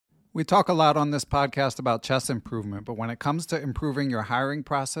We talk a lot on this podcast about chess improvement, but when it comes to improving your hiring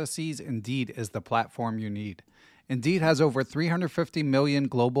processes, Indeed is the platform you need. Indeed has over 350 million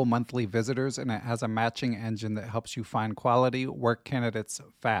global monthly visitors, and it has a matching engine that helps you find quality work candidates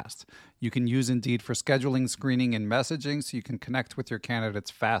fast. You can use Indeed for scheduling, screening, and messaging so you can connect with your candidates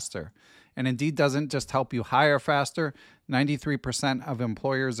faster. And Indeed doesn't just help you hire faster. 93% of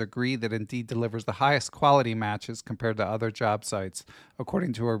employers agree that Indeed delivers the highest quality matches compared to other job sites,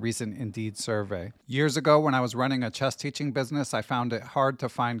 according to a recent Indeed survey. Years ago, when I was running a chess teaching business, I found it hard to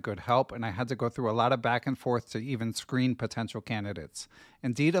find good help, and I had to go through a lot of back and forth to even screen potential candidates.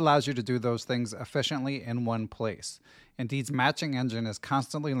 Indeed allows you to do those things efficiently in one place. Indeed's matching engine is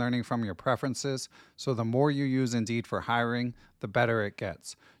constantly learning from your preferences, so the more you use Indeed for hiring, the better it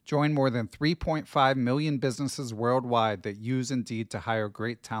gets. Join more than 3.5 million businesses worldwide that use Indeed to hire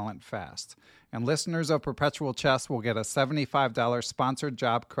great talent fast. And listeners of Perpetual Chess will get a $75 sponsored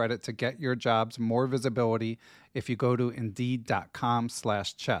job credit to get your jobs more visibility if you go to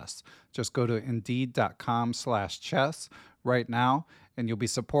Indeed.com/chess. Just go to Indeed.com/chess right now, and you'll be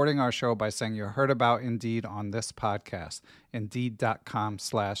supporting our show by saying you heard about Indeed on this podcast.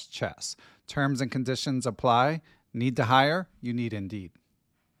 Indeed.com/chess. Terms and conditions apply. Need to hire? You need Indeed.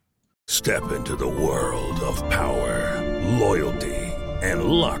 Step into the world of power, loyalty, and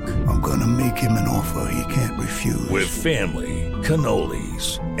luck. I'm gonna make him an offer he can't refuse. With family,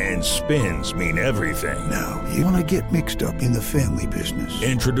 cannolis, and spins mean everything. Now, you wanna get mixed up in the family business.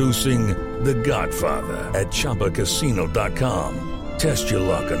 Introducing The Godfather at ChumbaCasino.com. Test your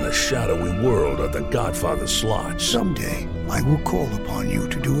luck in the shadowy world of The Godfather slot. Someday, I will call upon you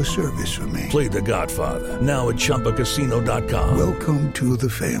to do a service for me. Play The Godfather now at ChumbaCasino.com. Welcome to the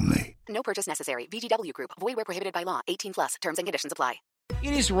family. No purchase necessary. VGW Group. Void where prohibited by law. 18 plus. Terms and conditions apply.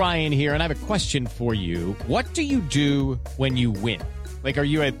 It is Ryan here, and I have a question for you. What do you do when you win? Like, are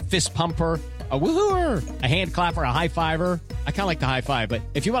you a fist pumper, a woohooer, a hand clapper, a high fiver? I kind of like the high five, but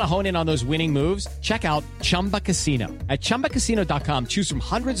if you want to hone in on those winning moves, check out Chumba Casino. At ChumbaCasino.com, choose from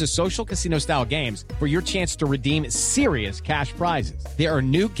hundreds of social casino-style games for your chance to redeem serious cash prizes. There are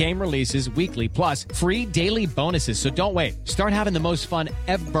new game releases weekly, plus free daily bonuses, so don't wait. Start having the most fun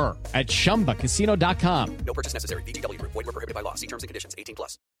ever at ChumbaCasino.com. No purchase necessary. VGW Group. Void where prohibited by law. See terms and conditions. 18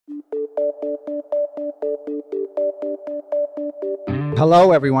 plus.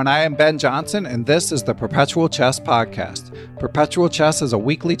 Hello, everyone. I am Ben Johnson, and this is the Perpetual Chess Podcast. Perpetual Chess is a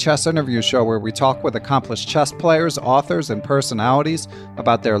weekly chess interview show where we talk with accomplished chess players, authors, and personalities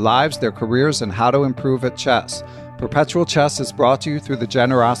about their lives, their careers, and how to improve at chess. Perpetual Chess is brought to you through the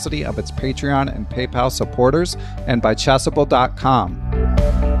generosity of its Patreon and PayPal supporters and by Chessable.com.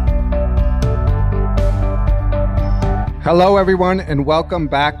 Hello, everyone, and welcome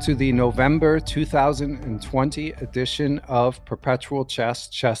back to the November 2020 edition of Perpetual Chess,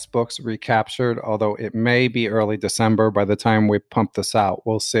 Chess Books Recaptured, although it may be early December by the time we pump this out.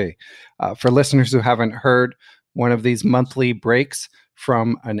 We'll see. For listeners who haven't heard one of these monthly breaks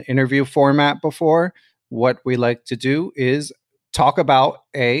from an interview format before, what we like to do is talk about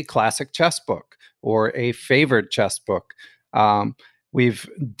a classic chess book or a favorite chess book. We've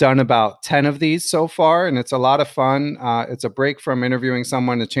done about 10 of these so far, and it's a lot of fun. It's a break from interviewing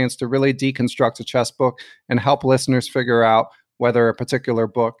someone, a chance to really deconstruct a chess book and help listeners figure out whether a particular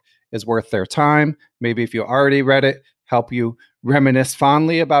book is worth their time. Maybe if you already read it, help you reminisce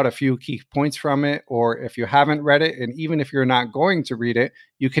fondly about a few key points from it, or if you haven't read it, and even if you're not going to read it,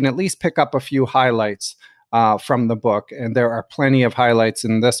 you can at least pick up a few highlights from the book. And there are plenty of highlights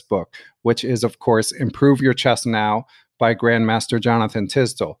in this book, which is, of course, Improve Your Chess Now by Grandmaster Jonathan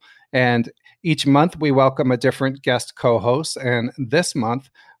Tisdall. And each month we welcome a different guest co-host. And this month,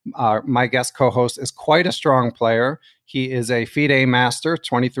 my guest co-host is quite a strong player. He is a FIDE master,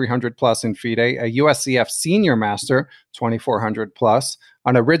 2,300 plus in FIDE, a USCF senior master, 2,400 plus,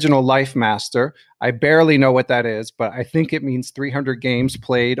 an original life master. I barely know what that is, but I think it means 300 games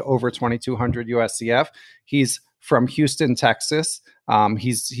played over 2,200 USCF. He's from Houston, Texas.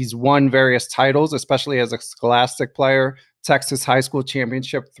 He's won various titles, especially as a scholastic player, Texas High School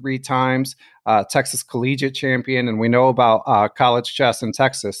Championship 3 times, Texas Collegiate Champion, and we know about college chess in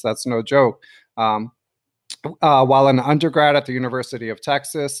Texas. That's no joke. While an undergrad at the University of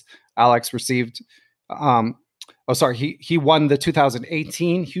Texas, Alex received, he won the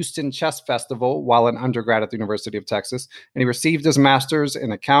 2018 Houston Chess Festival while an undergrad at the University of Texas, and he received his master's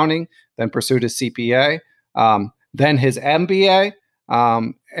in accounting, then pursued his CPA, then his MBA,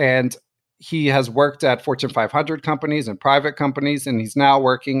 and he has worked at Fortune 500 companies and private companies, and he's now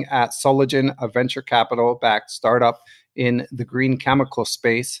working at Sologen, a venture capital-backed startup in the green chemical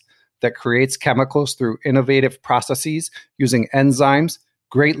space that creates chemicals through innovative processes using enzymes,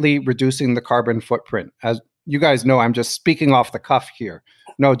 greatly reducing the carbon footprint. As you guys know, I'm just speaking off the cuff here.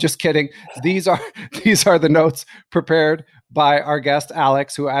 No, just kidding. These are the notes prepared by our guest,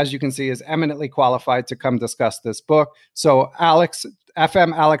 Alex, who, as you can see, is eminently qualified to come discuss this book. So, Alex,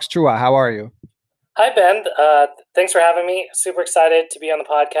 FM Alex Trua, how are you? Hi, Ben. Thanks for having me. Super excited to be on the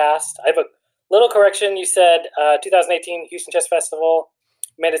podcast. I have a little correction. You said 2018 Houston Chess Festival.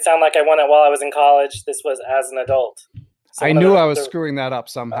 Made it sound like I won it while I was in college. This was as an adult. So I knew I was screwing that up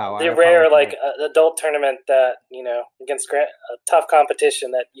somehow. The rare adult tournament that, against a tough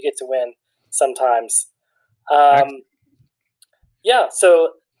competition that you get to win sometimes. So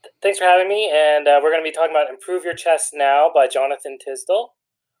thanks for having me. And we're going to be talking about Improve Your Chess Now by Jonathan Tisdall.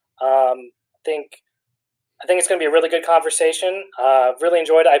 I think it's going to be a really good conversation. Really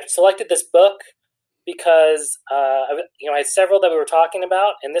enjoyed it. I selected this book because I had several that we were talking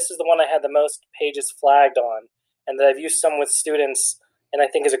about, and this is the one I had the most pages flagged on, and that I've used some with students, and I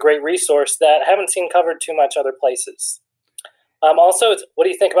think is a great resource that I haven't seen covered too much other places. Also, what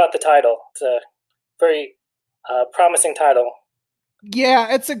do you think about the title? It's a very promising title.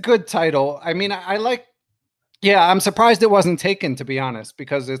 Yeah, it's a good title. I mean, I'm surprised it wasn't taken, to be honest,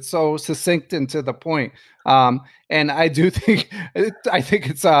 because it's so succinct and to the point. And I do think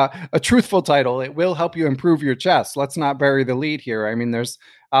it's a truthful title. It will help you improve your chess. Let's not bury the lead here. I mean,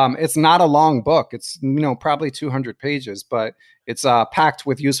 it's not a long book. It's, probably 200 pages, but it's packed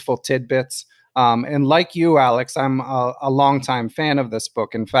with useful tidbits. And like you, Alex, I'm a longtime fan of this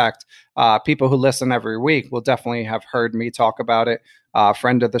book. In fact, people who listen every week will definitely have heard me talk about it.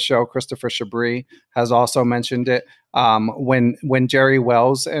 Friend of the show, Christopher Chabris, has also mentioned it. When Jerry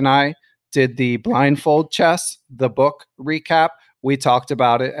Wells and I did the Blindfold Chess, the book recap, we talked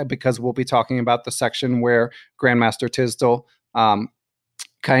about it because we'll be talking about the section where Grandmaster Tisdall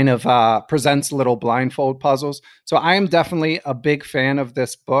presents little blindfold puzzles. So I am definitely a big fan of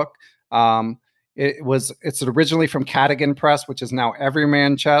this book. It's originally from Cadogan Press, which is now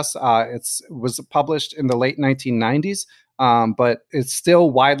Everyman Chess. It was published in the late 1990s, but it's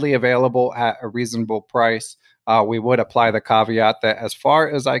still widely available at a reasonable price. We would apply the caveat that, as far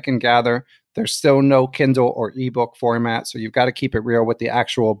as I can gather, there's still no Kindle or ebook format, so you've got to keep it real with the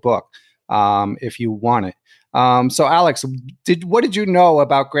actual book if you want it. So, Alex, what did you know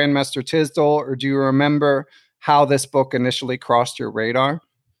about Grandmaster Tisdall, or do you remember how this book initially crossed your radar?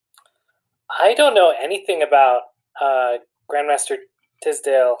 I don't know anything about Grandmaster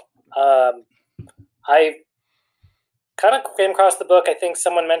Tisdall. I kind of came across the book. I think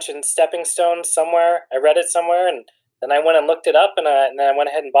someone mentioned Stepping Stones somewhere. I read it somewhere, and then I went and looked it up, and then I went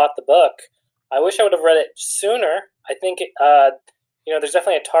ahead and bought the book. I wish I would have read it sooner. I think, there's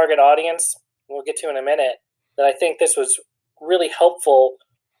definitely a target audience we'll get to in a minute that I think this was really helpful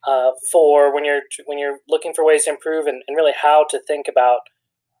for when you're looking for ways to improve and really how to think about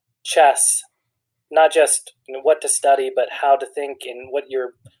chess, not just what to study, but how to think and what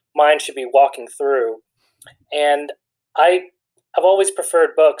your mind should be walking through. And I have always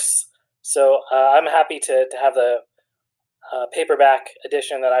preferred books, so I'm happy to have the paperback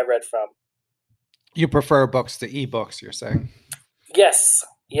edition that I read from. You prefer books to ebooks, you're saying? Yes.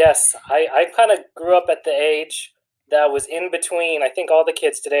 I kind of grew up at the age that was in between. I think all the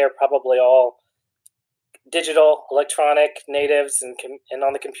kids today are probably all digital, electronic natives and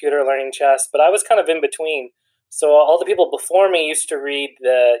on the computer learning chess, but I was kind of in between. So all the people before me used to read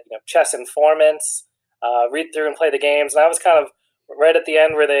the chess informants, read through and play the games, and I was kind of right at the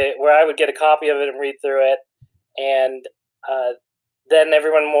end where I would get a copy of it and read through it, and then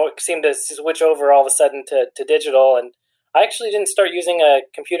everyone seemed to switch over all of a sudden to digital, and I actually didn't start using a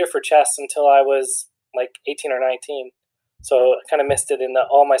computer for chess until I was like 18 or 19, so I kind of missed it in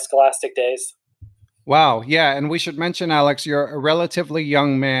all my scholastic days. Wow, yeah, and we should mention, Alex, you're a relatively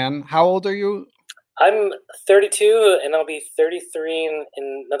young man. How old are you? I'm 32, and I'll be 33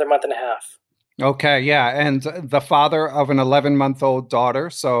 in another month and a half. Okay, yeah, and the father of an 11-month-old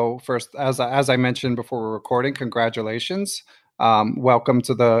daughter. So first, as I mentioned before we're recording, congratulations. Welcome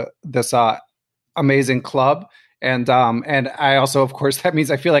to this amazing club. And I also, of course, that means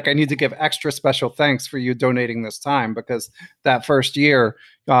I feel like I need to give extra special thanks for you donating this time, because that first year,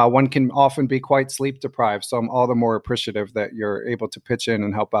 one can often be quite sleep deprived. So I'm all the more appreciative that you're able to pitch in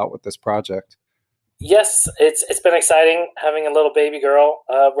and help out with this project. Yes, it's been exciting having a little baby girl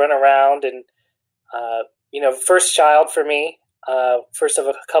run around, and first child for me, first of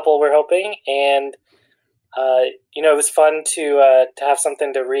a couple we're hoping, and it was fun to have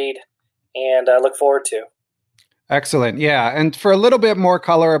something to read and look forward to. Excellent. Yeah. And for a little bit more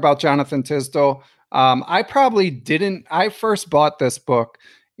color about Jonathan Tisdall, I first bought this book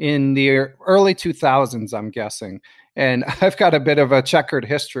in the early 2000s, I'm guessing. and I've got a bit of a checkered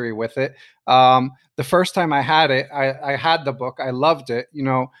history with it. The first time I had it, I had the book. I loved it.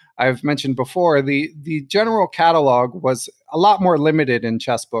 I've mentioned before, the general catalog was a lot more limited in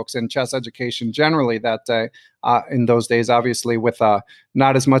chess books and chess education generally that day, in those days, obviously, with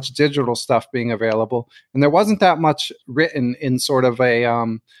not as much digital stuff being available. And there wasn't that much written in sort of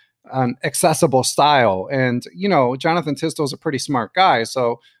an accessible style. And, Jonathan Tisdale's a pretty smart guy.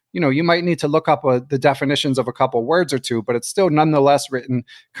 So, you might need to look up the definitions of a couple words or two, but it's still nonetheless written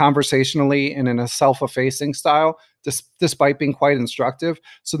conversationally and in a self-effacing style, despite being quite instructive.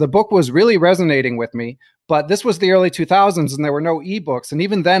 So the book was really resonating with me. But this was the early 2000s and there were no ebooks. And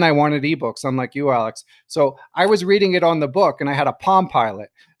even then I wanted ebooks, unlike you, Alex. So I was reading it on the book and I had a Palm Pilot.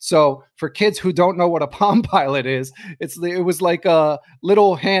 So for kids who don't know what a Palm Pilot is, it was like a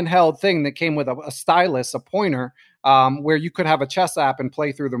little handheld thing that came with a stylus, a pointer, where you could have a chess app and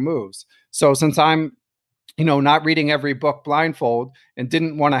play through the moves. So since I'm, not reading every book blindfold and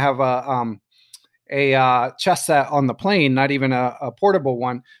didn't want to have a chess set on the plane, not even a portable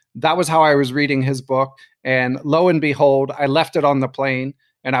one, that was how I was reading his book. And lo and behold, I left it on the plane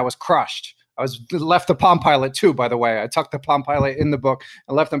and I was crushed. I left the Palm Pilot too, by the way. I tucked the Palm Pilot in the book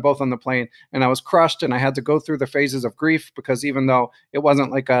and left them both on the plane. And I was crushed and I had to go through the phases of grief because even though it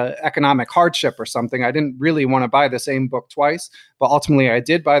wasn't like a economic hardship or something, I didn't really want to buy the same book twice. But ultimately I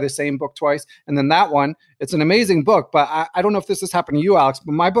did buy the same book twice. And then that one, it's an amazing book. But I don't know if this has happened to you, Alex,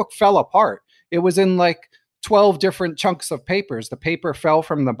 but my book fell apart. It was in like 12 different chunks of papers. The paper fell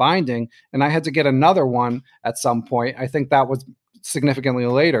from the binding and I had to get another one at some point. I think that was significantly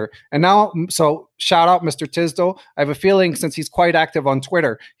later. And now, so shout out Mr. Tisdale. I have a feeling since he's quite active on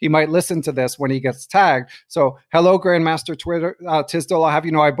Twitter, he might listen to this when he gets tagged. So hello, Grandmaster Tisdale. I'll have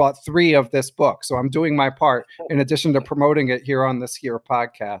you know, I bought 3 of this book. So I'm doing my part in addition to promoting it here on this here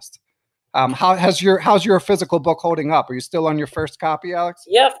podcast. How's your physical book holding up? Are you still on your first copy, Alex?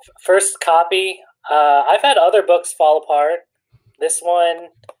 Yeah, first copy. I've had other books fall apart. This one,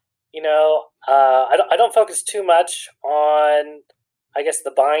 I don't focus too much on, I guess,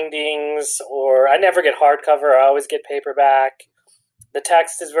 the bindings, or I never get hardcover. I always get paperback. The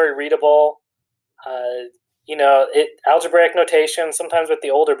text is very readable. Algebraic notation, sometimes with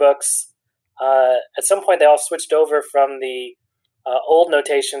the older books. At some point, they all switched over from the old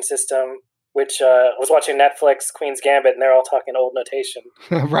notation system, which I was watching Netflix, Queen's Gambit, and they're all talking old notation.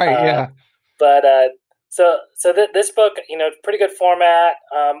 Right, yeah. But so this book, pretty good format.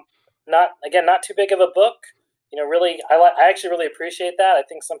 Not too big of a book. Really, I actually really appreciate that. I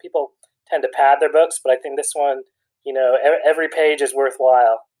think some people tend to pad their books, but I think this one, every page is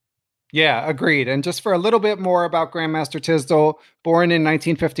worthwhile. Yeah, agreed. And just for a little bit more about Grandmaster Tisdale, born in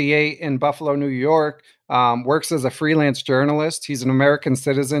 1958 in Buffalo, New York, works as a freelance journalist. He's an American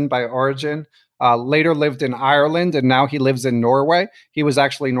citizen by origin. Later lived in Ireland, and now he lives in Norway. He was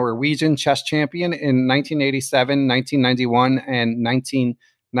actually Norwegian chess champion in 1987, 1991, and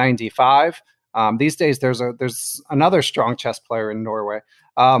 1995. These days, there's another strong chess player in Norway.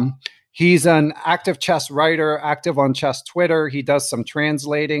 He's an active chess writer, active on chess Twitter. He does some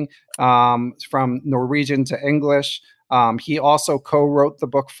translating from Norwegian to English. He also co-wrote the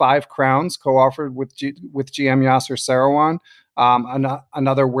book 5 Crowns, co-authored with GM Yasser Seirawan.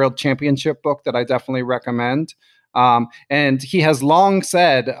 Another world championship book that I definitely recommend. And he has long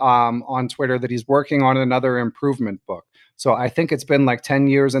said on Twitter that he's working on another improvement book. So I think it's been like 10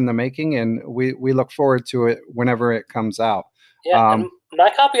 years in the making, and we look forward to it whenever it comes out. Yeah, and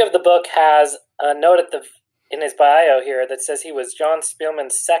my copy of the book has a note in his bio here that says he was John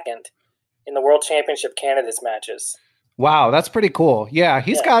Spielman's second in the World Championship candidates matches. Wow, that's pretty cool. Yeah,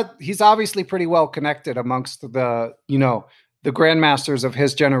 he's obviously pretty well connected amongst the grandmasters of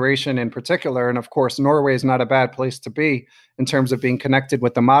his generation in particular. And of course, Norway is not a bad place to be in terms of being connected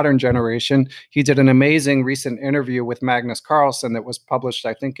with the modern generation. He did an amazing recent interview with Magnus Carlsen that was published,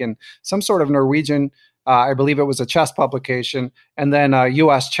 I think, in some sort of Norwegian, I believe it was a chess publication, and then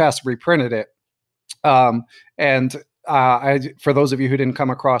US Chess reprinted it. For those of you who didn't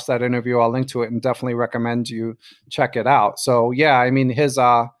come across that interview, I'll link to it and definitely recommend you check it out. So yeah, I mean, his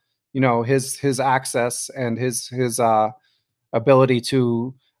access and his ability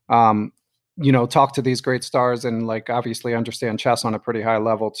to, talk to these great stars and obviously understand chess on a pretty high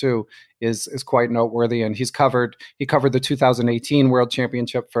level too is quite noteworthy. And he covered the 2018 World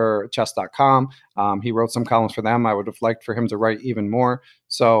Championship for chess.com. He wrote some columns for them. I would have liked for him to write even more.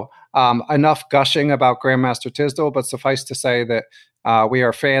 So enough gushing about Grandmaster Tisdale, but suffice to say that we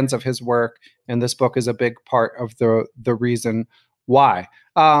are fans of his work, and this book is a big part of the reason why.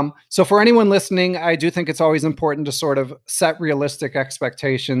 So for anyone listening, I do think it's always important to sort of set realistic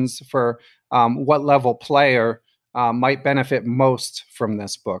expectations for what level player might benefit most from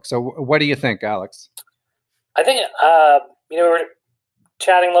this book. So what do you think, Alex? I think, we were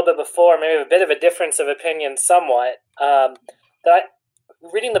chatting a little bit before, maybe a bit of a difference of opinion somewhat.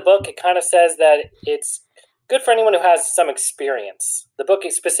 Reading the book, it kind of says that it's good for anyone who has some experience. The book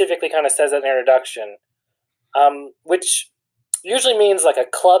specifically kind of says that in the introduction, which usually means like a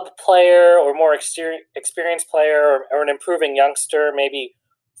club player or more experienced player or an improving youngster, maybe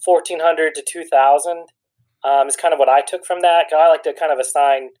 1,400 to 2,000 is kind of what I took from that. I like to kind of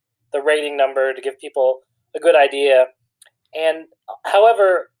assign the rating number to give people a good idea. And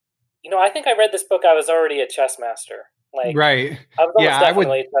however, I think I read this book, I was already a chess master. Right. I was almost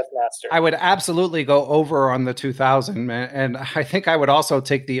definitely a chess master. I would absolutely go over on the 2,000, and I think I would also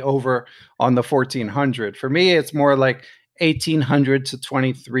take the over on the 1,400. For me, it's more like 1,800 to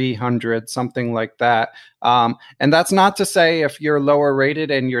 2,300, something like that. And that's not to say if you're lower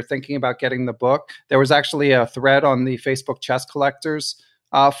rated and you're thinking about getting the book. There was actually a thread on the Facebook Chess Collectors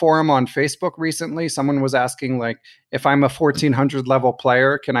forum on Facebook recently. Someone was asking, like, if I'm a 1,400 level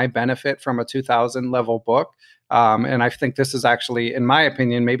player, can I benefit from a 2,000 level book? And I think this is actually, in my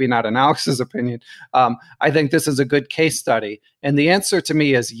opinion, maybe not in Alex's opinion, I think this is a good case study. And the answer to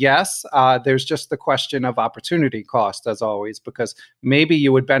me is yes. There's just the question of opportunity cost, as always, because maybe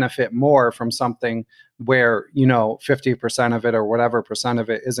you would benefit more from something where, 50% of it or whatever percent of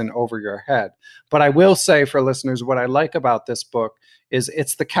it isn't over your head. But I will say for listeners, what I like about this book is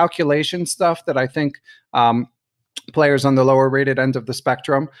it's the calculation stuff that I think players on the lower rated end of the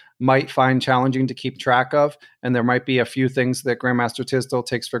spectrum might find challenging to keep track of. And there might be a few things that Grandmaster Tisdale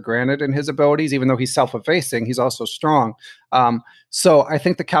takes for granted in his abilities. Even though he's self-effacing, he's also strong. So I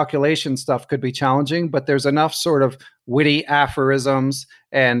think the calculation stuff could be challenging, but there's enough sort of witty aphorisms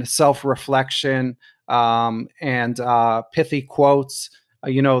and self-reflection and pithy quotes,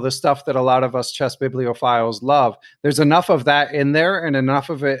 the stuff that a lot of us chess bibliophiles love. There's enough of that in there, and enough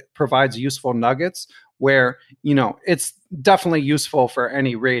of it provides useful nuggets where, it's definitely useful for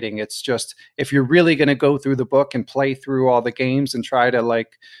any rating. It's just, if you're really going to go through the book and play through all the games and try to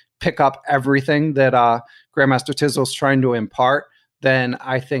pick up everything that Grandmaster Tisdale's trying to impart, then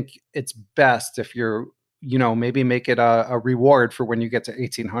I think it's best if you're, maybe make it a reward for when you get to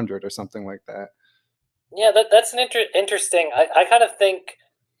 1,800 or something like that. Yeah, that's an interesting. I kind of think,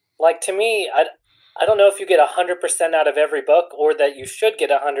 to me, I don't know if you get 100% out of every book or that you should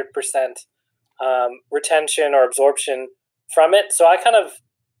get 100% retention or absorption from it. So I kind of,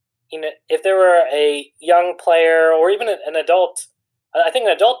 if there were a young player or even an adult, I think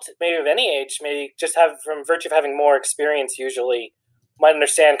an adult maybe of any age, maybe just have, from virtue of having more experience, usually might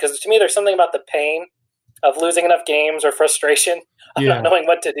understand. Because to me, there's something about the pain of losing enough games or frustration of not knowing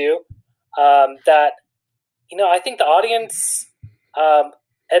what to do that, I think the audience,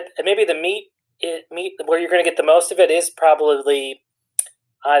 maybe the meat where you're going to get the most of it is probably,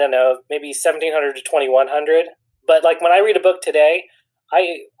 I don't know, maybe 1,700 to 2,100. But when I read a book today,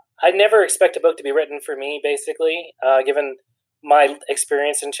 I never expect a book to be written for me, basically, given my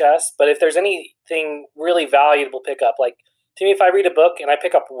experience in chess. But if there's anything really valuable to pick up, to me, if I read a book and I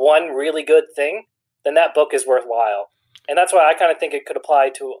pick up one really good thing, then that book is worthwhile. And that's why I kind of think it could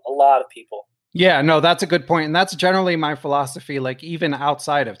apply to a lot of people. Yeah, no, that's a good point. And that's generally my philosophy, even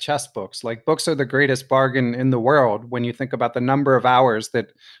outside of chess books. Books are the greatest bargain in the world when you think about the number of hours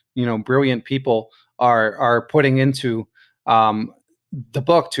that, brilliant people are putting into the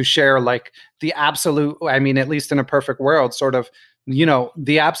book to share the absolute, at least in a perfect world, sort of,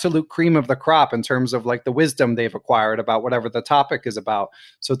 the absolute cream of the crop in terms of the wisdom they've acquired about whatever the topic is about.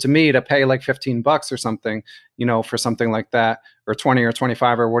 So to me, to pay $15 or something, for something like that, or 20 or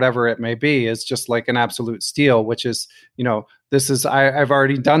 25 or whatever it may be, is just an absolute steal, which is, this is, I've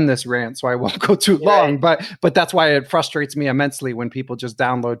already done this rant, so I won't go too long, but that's why it frustrates me immensely when people just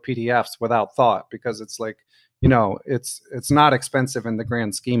download PDFs without thought, because it's it's not expensive in the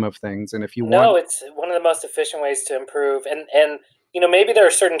grand scheme of things. And if you want, it's one of the most efficient ways to improve. And maybe there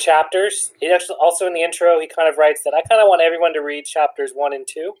are certain chapters. It actually, also in the intro, he kind of writes that I kind of want everyone to read chapters 1 and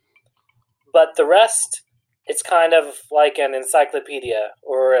 2, but the rest, it's kind of like an encyclopedia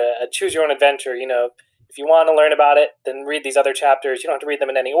or a choose your own adventure. If you want to learn about it, then read these other chapters. You don't have to read them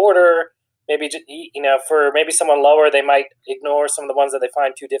in any order. Maybe, for maybe someone lower, they might ignore some of the ones that they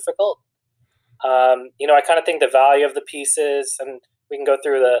find too difficult. I kind of think the value of the pieces, and we can go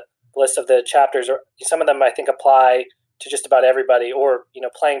through the list of the chapters, or some of them I think apply to just about everybody, or,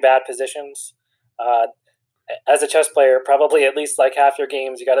 playing bad positions. As a chess player, probably at least half your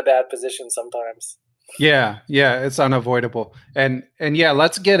games, you got a bad position sometimes. Yeah, it's unavoidable. And yeah,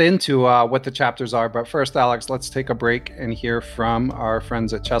 let's get into what the chapters are. But first, Alex, let's take a break and hear from our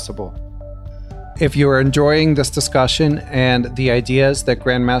friends at Chessable. If you are enjoying this discussion and the ideas that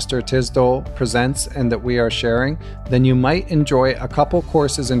Grandmaster Tisdale presents and that we are sharing, then you might enjoy a couple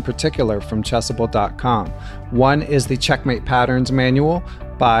courses in particular from Chessable.com. One is the Checkmate Patterns Manual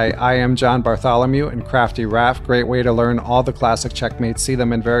by I Am John Bartholomew and Crafty Raph. Great way to learn all the classic checkmates, see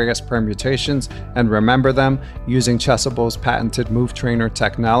them in various permutations, and remember them using Chessable's patented Move Trainer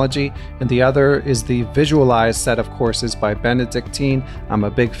technology. And the other is the Visualize set of courses by Benedictine. I'm a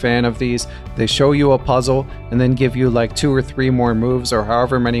big fan of these. They show you a puzzle and then give you like 2 or 3 more moves or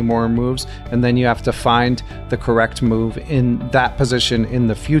however many more moves, and then you have to find the correct move in that position in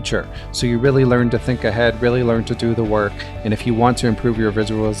the future. So you really learn to think ahead, really learn to do the work. And if you want to improve your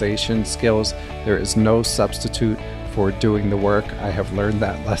visualization skills, there is no substitute for doing the work. I have learned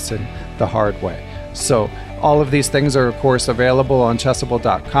that lesson the hard way. So all of these things are, of course, available on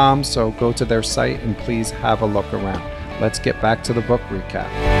Chessable.com, so go to their site and please have a look around. Let's get back to the book recap.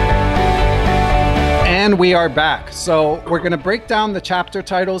 And we are back. So we're going to break down the chapter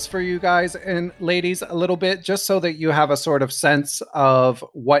titles for you guys and ladies a little bit, just so that you have a sort of sense of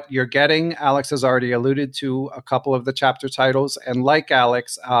what you're getting. Alex has already alluded to a couple of the chapter titles. And like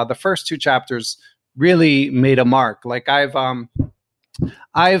Alex, the first 2 chapters really made a mark. Like I've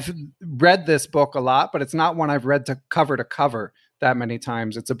read this book a lot, but it's not one I've read to cover that many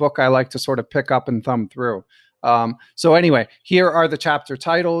times. It's a book I like to sort of pick up and thumb through. So anyway, here are the chapter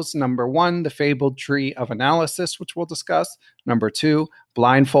titles. Number 1, The Fabled Tree of Analysis, which we'll discuss. Number 2,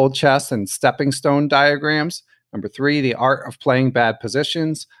 Blindfold Chess and Stepping Stone Diagrams. Number 3, The Art of Playing Bad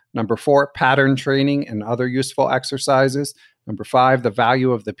Positions. Number 4, Pattern Training and Other Useful Exercises. Number 5, The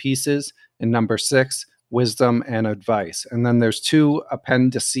Value of the Pieces. And number 6, Wisdom and Advice. And then there's 2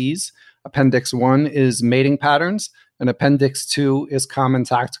 appendices. Appendix 1 is Mating Patterns, and Appendix 2 is Common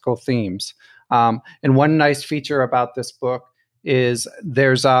Tactical Themes. And one nice feature about this book is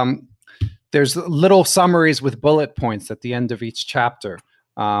there's little summaries with bullet points at the end of each chapter,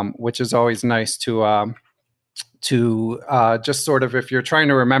 which is always nice to just sort of, if you're trying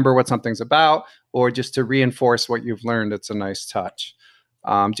to remember what something's about or just to reinforce what you've learned, it's a nice touch.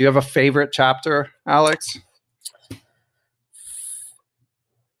 Do you have a favorite chapter, Alex?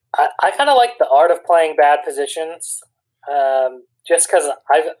 I kind of like The Art of Playing Bad Positions, just because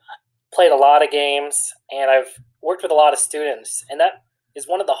I've played a lot of games and I've worked with a lot of students, and that is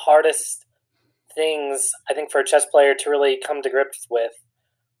one of the hardest things I think for a chess player to really come to grips with,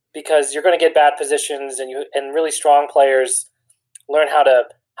 because you're going to get bad positions, and really strong players learn how to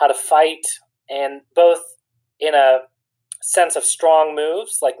fight, and both in a sense of strong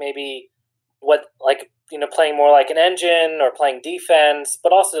moves, like maybe playing more like an engine or playing defense,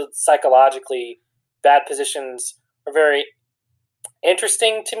 but also psychologically, bad positions are very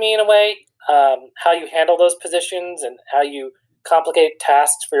interesting to me in a way. How you handle those positions and how you complicate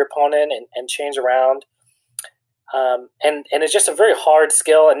tasks for your opponent and change around. And it's just a very hard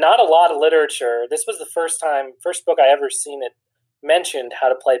skill and not a lot of literature. This was the first book I ever seen it mentioned how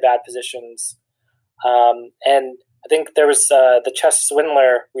to play bad positions. And I think there was The Chess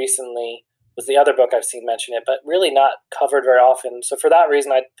Swindler recently was the other book I've seen mention it, but really not covered very often. So for that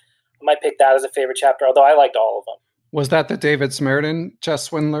reason, I might pick that as a favorite chapter, although I liked all of them. Was that the David Smerdon Chess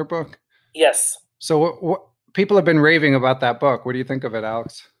Swindler book? Yes. So what people have been raving about that book. What do you think of it,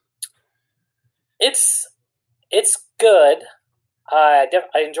 Alex? It's good. I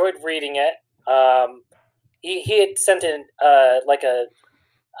enjoyed reading it. He had sent in a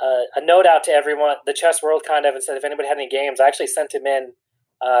note out to everyone, the chess world, kind of, and said if anybody had any games. I actually sent him in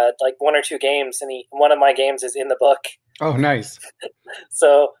 1 or 2 games, and one of my games is in the book. Oh, nice.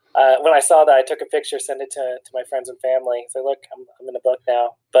 So when I saw that, I took a picture, sent it to my friends and family. So look, I'm in the book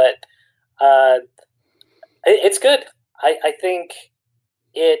now. But it's good. I think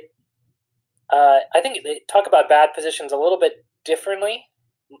they talk about bad positions a little bit differently.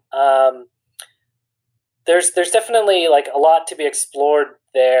 There's definitely like a lot to be explored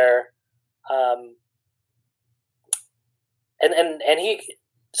there. And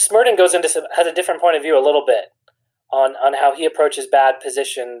Smerdon goes into has a different point of view a little bit on how he approaches bad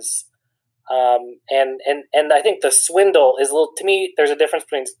positions. And I think the swindle is to me, there's a difference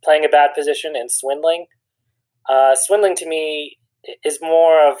between playing a bad position and swindling. Swindling to me is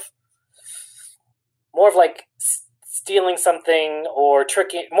more of like stealing something or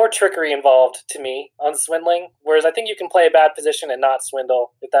more trickery involved to me on swindling. Whereas I think you can play a bad position and not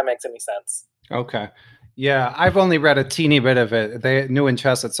swindle, if that makes any sense. Okay. Yeah, I've only read a teeny bit of it. New in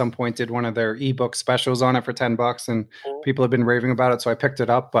Chess at some point did one of their ebook specials on it for $10, and people have been raving about it. So I picked it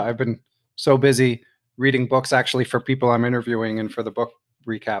up, but I've been so busy reading books actually for people I'm interviewing and for the book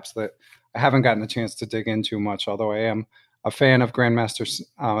recaps that I haven't gotten a chance to dig in too much, although I am a fan of Grandmaster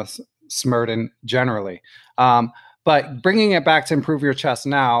Smerdon generally. But bringing it back to Improve Your Chess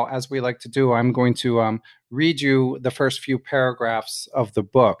Now, as we like to do, I'm going to read you the first few paragraphs of the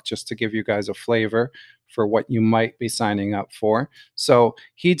book just to give you guys a flavor for what you might be signing up for. So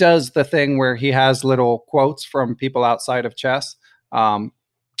he does the thing where he has little quotes from people outside of chess.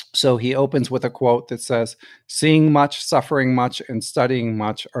 So he opens with a quote that says, "Seeing much, suffering much, and studying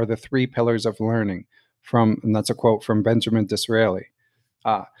much are the three pillars of learning." And that's a quote from Benjamin Disraeli.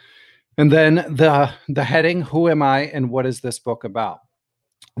 And then the heading, "Who am I and what is this book about?"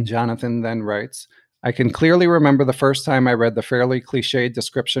 Jonathan then writes, "I can clearly remember the first time I read the fairly cliched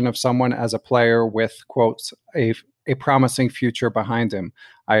description of someone as a player with, quotes, a promising future behind him.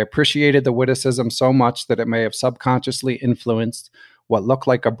 I appreciated the witticism so much that it may have subconsciously influenced what looked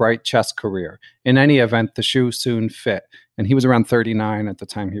like a bright chess career. In any event, the shoe soon fit." And he was around 39 at the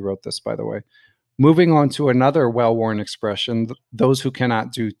time he wrote this, by the way. Moving on to another well-worn expression, "Those who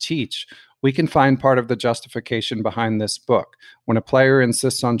cannot do teach," we can find part of the justification behind this book. When a player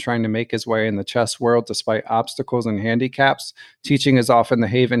insists on trying to make his way in the chess world despite obstacles and handicaps, teaching is often the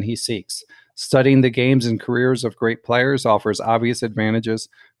haven he seeks. Studying the games and careers of great players offers obvious advantages,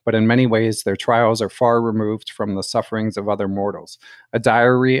 but in many ways their trials are far removed from the sufferings of other mortals. A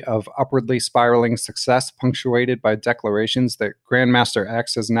diary of upwardly spiraling success punctuated by declarations that Grandmaster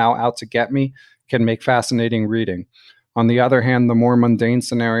X is now out to get me can make fascinating reading. On the other hand, the more mundane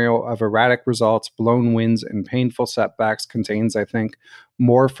scenario of erratic results, blown winds, and painful setbacks contains, I think,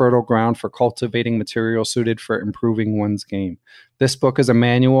 more fertile ground for cultivating material suited for improving one's game. This book is a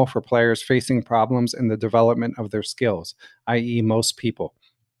manual for players facing problems in the development of their skills, i.e. most people.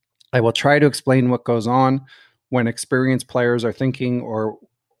 I will try to explain what goes on when experienced players are thinking or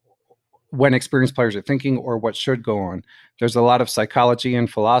what should go on. There's a lot of psychology and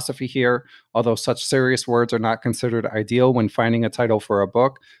philosophy here. Although such serious words are not considered ideal when finding a title for a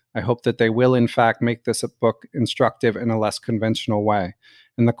book, I hope that they will in fact make this book instructive in a less conventional way.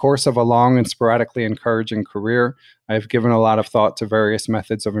 In the course of a long and sporadically encouraging career, I have given a lot of thought to various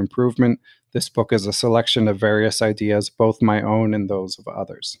methods of improvement. This book is a selection of various ideas, both my own and those of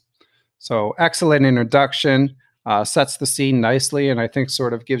others. So excellent introduction. Sets the scene nicely, and I think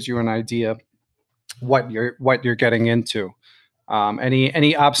sort of gives you an idea what you're getting into.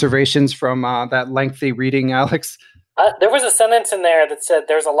 Any observations from that lengthy reading, Alex? There was a sentence in there that said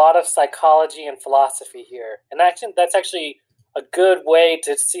there's a lot of psychology and philosophy here, and that's actually a good way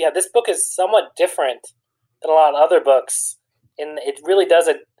to see how this book is somewhat different than a lot of other books, and it really does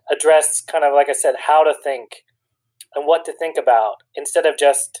address kind of, like I said, how to think and what to think about instead of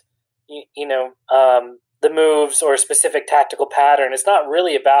just the moves or a specific tactical pattern. It's not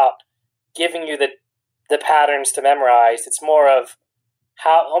really about giving you the patterns to memorize. It's more of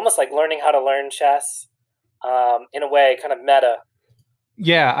how, almost like learning how to learn chess, in a way, kind of meta.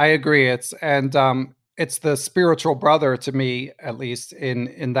 Yeah, I agree. It's the spiritual brother to me, at least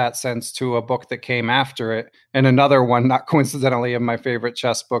in that sense, to a book that came after it, and another one, not coincidentally, of my favorite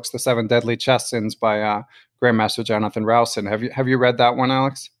chess books, The Seven Deadly Chess Sins by Grandmaster Jonathan Rowson. Have you read that one,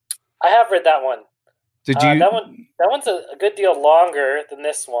 Alex? I have read that one. Did you? That one's a good deal longer than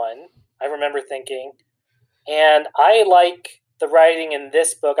this one, I remember thinking. And I like the writing in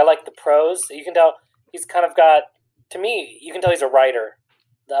this book. I like the prose. You can tell he's kind of got, to me, you can tell he's a writer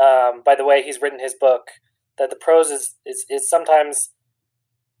by the way he's written his book, that the prose is sometimes,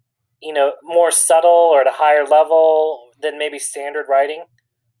 more subtle or at a higher level than maybe standard writing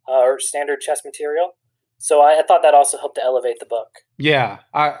or standard chess material. So I thought that also helped to elevate the book. Yeah,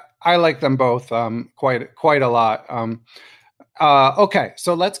 I like them both quite a lot. Okay,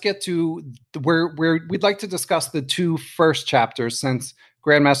 so let's get to where we'd like to discuss the two first chapters, since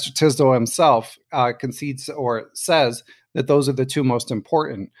Grandmaster Tisdall himself concedes or says that those are the two most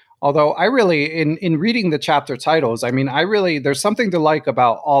important. Although I really, in reading the chapter titles, there's something to like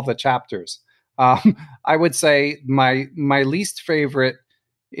about all the chapters. I would say my least favorite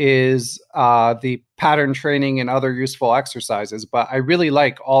is the pattern training and other useful exercises, but I really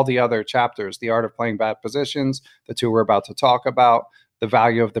like all the other chapters: The Art of Playing Bad Positions, the two we're about to talk about, The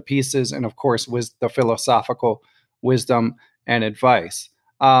Value of the Pieces, and of course the philosophical wisdom and advice.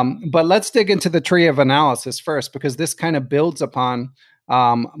 But let's dig into the tree of analysis first, because this kind of builds upon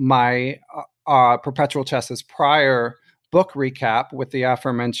my Perpetual Chess's prior book recap with the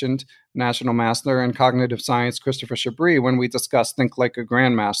aforementioned National Master in Cognitive Science, Christopher Chabris, when we discussed Think Like a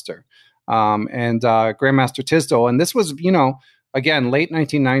Grandmaster and Grandmaster Tisdall. And this was, again, late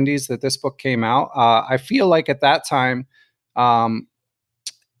 1990s that this book came out. I feel like at that time,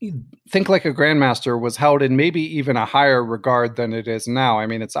 Think Like a Grandmaster was held in maybe even a higher regard than it is now. I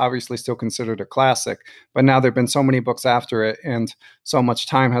mean, it's obviously still considered a classic, but now there've been so many books after it and so much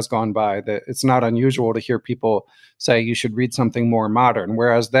time has gone by that it's not unusual to hear people say you should read something more modern.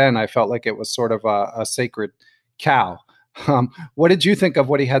 Whereas then I felt like it was sort of a sacred cow. What did you think of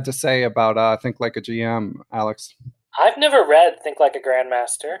what he had to say about Think Like a GM, Alex? I've never read Think Like a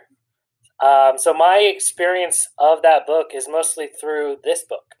Grandmaster. So my experience of that book is mostly through this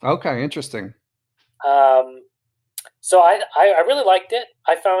book. Okay, interesting. So I really liked it.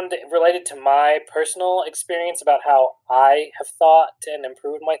 I found it related to my personal experience about how I have thought and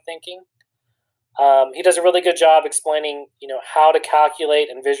improved my thinking. He does a really good job explaining, how to calculate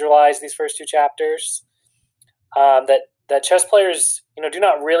and visualize these first two chapters. That chess players, do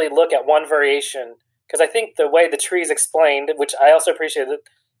not really look at one variation, because I think the way the tree is explained, which I also appreciated,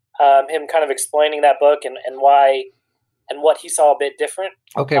 him kind of explaining that book and why and what he saw a bit different.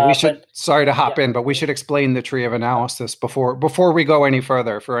 Okay, we should. Sorry to hop in, but we should explain the tree of analysis before we go any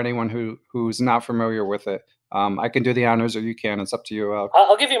further for anyone who's not familiar with it. I can do the honors, or you can. It's up to you.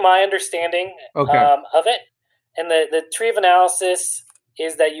 I'll give you my understanding of it. And the tree of analysis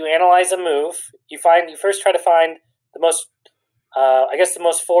is that you analyze a move. You first try to find the most, the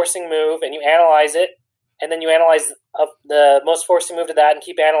most forcing move, and you analyze it, and then you analyze the most forcing move to that, and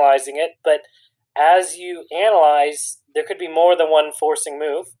keep analyzing it. But as you analyze, there could be more than one forcing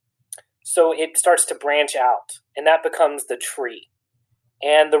move, so it starts to branch out, and that becomes the tree.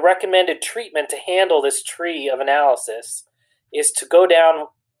 And the recommended treatment to handle this tree of analysis is to go down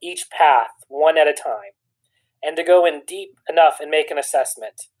each path one at a time, and to go in deep enough and make an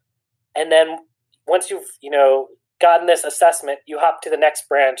assessment. And then once you've gotten this assessment, you hop to the next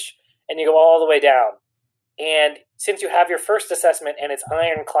branch and you go all the way down. And since you have your first assessment and it's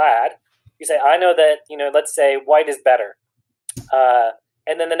ironclad, you say, I know that, let's say white is better.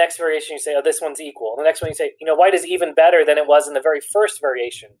 And then the next variation, you say, oh, this one's equal. The next one, you say, white is even better than it was in the very first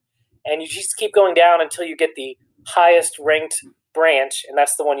variation. And you just keep going down until you get the highest ranked branch, and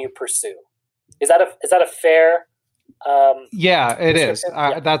that's the one you pursue. Is that a fair? Yeah, it is.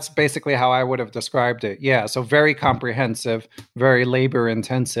 That's basically how I would have described it. Yeah, so very comprehensive, very labor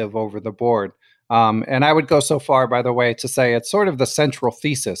intensive over the board. And I would go so far, by the way, to say it's sort of the central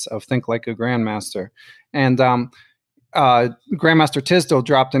thesis of Think Like a Grandmaster. And Grandmaster Tisdale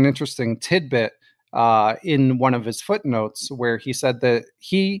dropped an interesting tidbit in one of his footnotes where he said that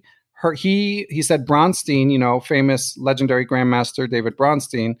he said Bronstein, famous legendary Grandmaster David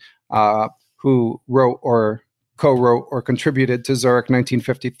Bronstein, who wrote or co-wrote or contributed to Zurich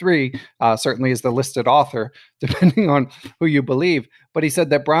 1953, certainly is the listed author, depending on who you believe. But he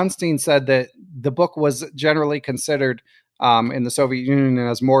said that Bronstein said that the book was generally considered in the Soviet Union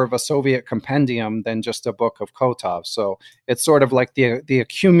as more of a Soviet compendium than just a book of Kotov. So it's sort of like the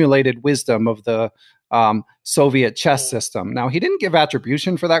accumulated wisdom of the Soviet chess system. Now, he didn't give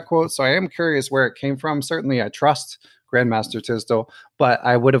attribution for that quote, so I am curious where it came from. Certainly, I trust Grandmaster Tisdale, but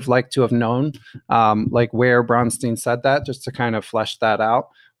I would have liked to have known where Bronstein said that, just to kind of flesh that out.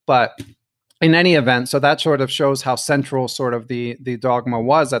 But in any event, so that sort of shows how central sort of the dogma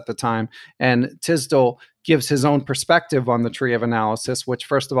was at the time. And Tisdale gives his own perspective on the tree of analysis, which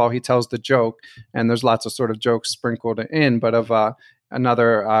first of all, he tells the joke, and there's lots of sort of jokes sprinkled in, but of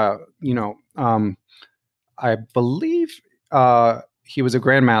another, I believe he was a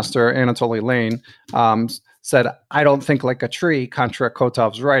grandmaster, Anatoly Lane, said, I don't think like a tree, contra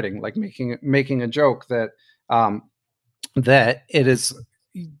Kotov's writing, like making a joke that that it is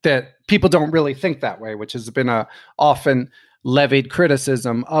that people don't really think that way, which has been a often levied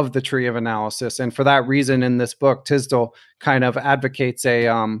criticism of the tree of analysis. And for that reason, in this book, Tisdale kind of advocates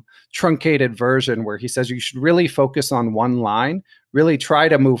a truncated version where he says you should really focus on one line, really try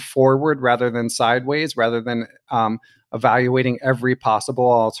to move forward rather than sideways, rather than evaluating every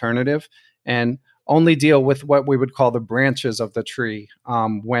possible alternative, and only deal with what we would call the branches of the tree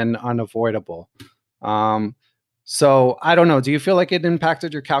when unavoidable. So I don't know. Do you feel like it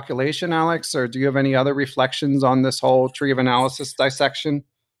impacted your calculation, Alex, or do you have any other reflections on this whole tree of analysis dissection?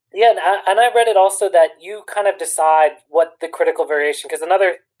 Yeah, and I read it also that you kind of decide what the critical variation, because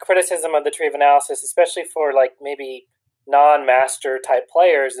another criticism of the tree of analysis, especially for like maybe non-master type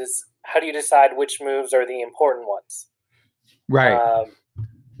players, is how do you decide which moves are the important ones? Right.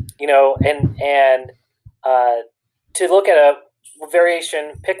 And to look at a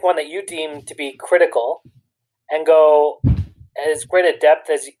variation, pick one that you deem to be critical and go as great a depth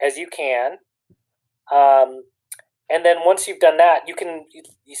as you can. And then once you've done that, you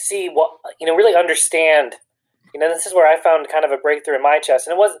see what, really understand, this is where I found kind of a breakthrough in my chess.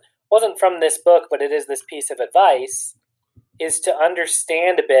 And it wasn't from this book, but it is this piece of advice, is to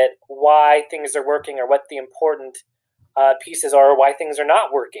understand a bit why things are working or what the important pieces are or why things are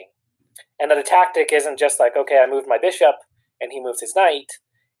not working. And that a tactic isn't just like, okay, I moved my bishop and he moves his knight.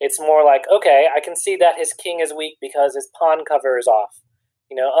 It's more like, okay, I can see that his king is weak because his pawn cover is off.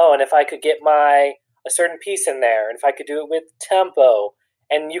 And if I could get a certain piece in there, and if I could do it with tempo,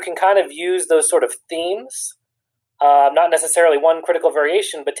 and you can kind of use those sort of themes, not necessarily one critical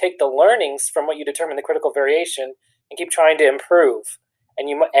variation, but take the learnings from what you determine the critical variation and keep trying to improve. And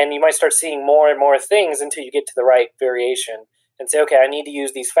you might start seeing more and more things until you get to the right variation and say, okay, I need to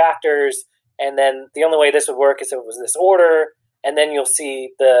use these factors, and then the only way this would work is if it was this order, and then you'll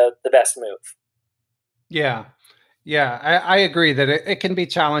see the best move. Yeah. Yeah, I agree that it can be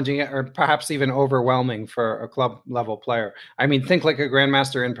challenging or perhaps even overwhelming for a club level player. I mean, think like a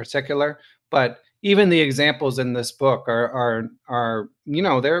grandmaster in particular, but even the examples in this book are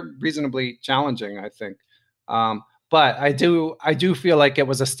they're reasonably challenging, I think. But I do feel like it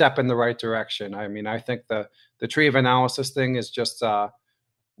was a step in the right direction. I mean, I think the tree of analysis thing is just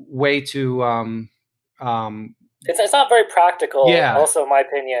way too. It's not very practical. Yeah. Also, in my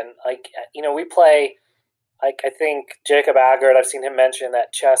opinion, we play. I think Jacob Aggert, I've seen him mention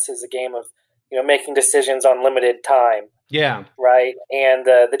that chess is a game of, making decisions on limited time. Yeah. Right. And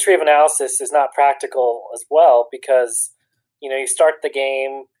the tree of analysis is not practical as well because, you start the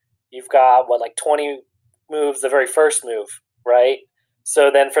game, you've got 20 moves, the very first move, right?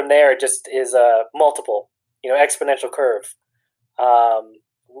 So then from there, it just is a multiple, exponential curve,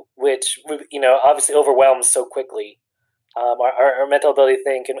 which, obviously overwhelms so quickly our mental ability to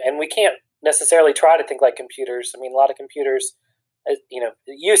think. And we can't necessarily try to think like computers. I mean, a lot of computers,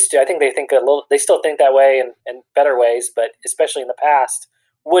 used to, I think they still think that way in better ways, but especially in the past,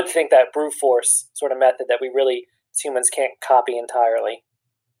 would think that brute force sort of method that we really, as humans, can't copy entirely.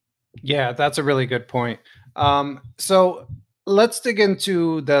 Yeah, that's a really good point. So let's dig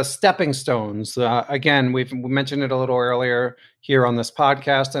into the stepping stones. Again, we mentioned it a little earlier here on this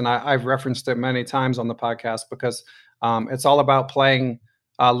podcast, and I've referenced it many times on the podcast because it's all about playing,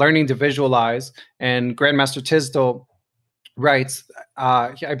 learning to visualize. And Grandmaster Tisdale writes,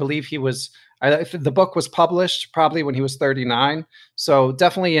 I believe the book was published probably when he was 39. So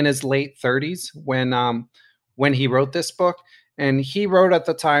definitely in his late 30s when he wrote this book. And he wrote at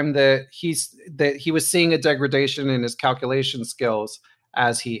the time that he was seeing a degradation in his calculation skills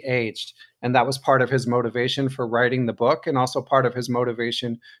as he aged. And that was part of his motivation for writing the book, and also part of his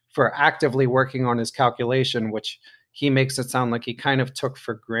motivation for actively working on his calculation, which he makes it sound like he kind of took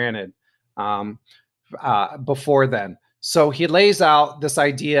for granted before then. So he lays out this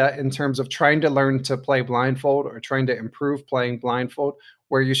idea in terms of trying to learn to play blindfold or trying to improve playing blindfold,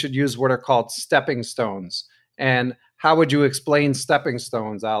 where you should use what are called stepping stones. And how would you explain stepping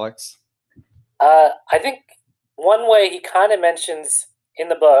stones, Alex? I think one way he kind of mentions in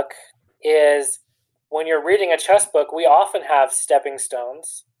the book is when you're reading a chess book, we often have stepping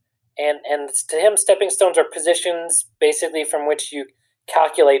stones. And to him, stepping stones are positions basically from which you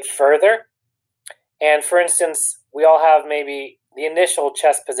calculate further. And for instance, we all have maybe the initial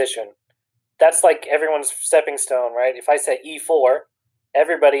chess position. That's like everyone's stepping stone, right? If I say E4,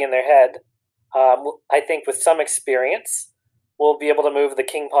 everybody in their head, I think with some experience, will be able to move the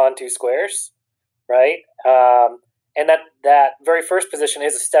king pawn 2 squares, right? And that very first position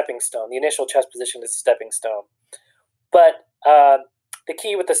is a stepping stone. The initial chess position is a stepping stone. But the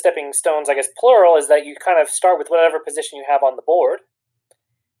key with the stepping stones, I guess plural, is that you kind of start with whatever position you have on the board,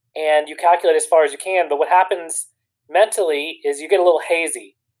 and you calculate as far as you can. But what happens mentally is you get a little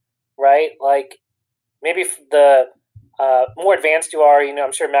hazy, right? Like maybe the more advanced you are,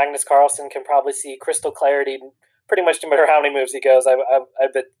 I'm sure Magnus Carlsen can probably see crystal clarity pretty much no matter how many moves he goes. I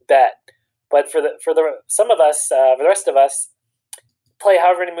bet. But for some of us, for the rest of us, play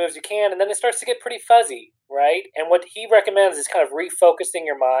however many moves you can, and then it starts to get pretty fuzzy, right? And what he recommends is kind of refocusing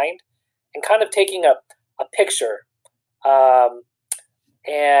your mind and kind of taking a picture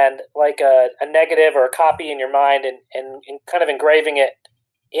and like a negative or a copy in your mind and kind of engraving it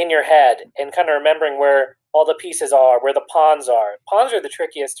in your head and kind of remembering where all the pieces are, where the pawns are. Pawns are the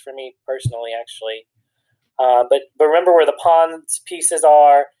trickiest for me personally, actually. But remember where the pawns pieces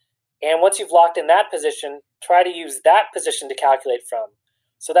are. And once you've locked in that position, try to use that position to calculate from.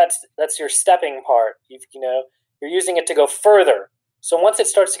 So that's your stepping part. You're using it to go further. So once it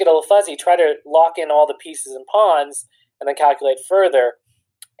starts to get a little fuzzy, try to lock in all the pieces and pawns and then calculate further.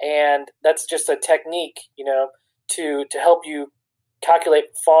 And that's just a technique, to help you calculate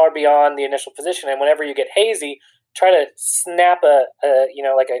far beyond the initial position. And whenever you get hazy, try to snap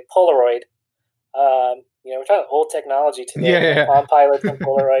like a Polaroid. We're talking old technology today, Palm Pilots and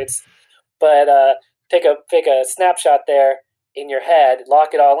Polaroids. But take a snapshot there in your head,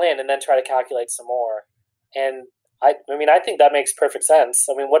 lock it all in, and then try to calculate some more. And I think that makes perfect sense.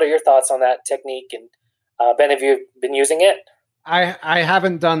 I mean, what are your thoughts on that technique? And Ben, have you been using it? I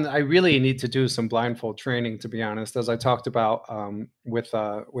haven't done. I really need to do some blindfold training, to be honest. As I talked about with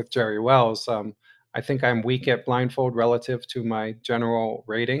Jerry Wells, I think I'm weak at blindfold relative to my general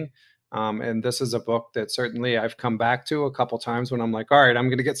rating. And this is a book that certainly I've come back to a couple times when I'm like, all right, I'm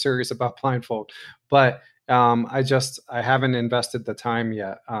going to get serious about blindfold. But I haven't invested the time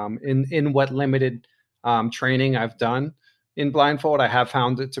yet. In what limited training I've done in blindfold, I have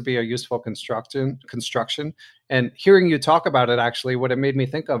found it to be a useful construction. And hearing you talk about it, actually, what it made me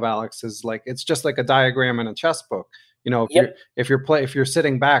think of, Alex, is like it's just like a diagram in a chess book. You know, if you're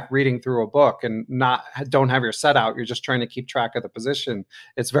sitting back reading through a book and don't have your set out, you're just trying to keep track of the position.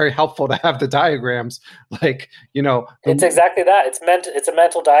 It's very helpful to have the diagrams. Like, you know, it's exactly that. It's a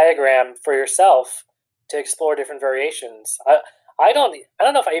mental diagram for yourself to explore different variations. I don't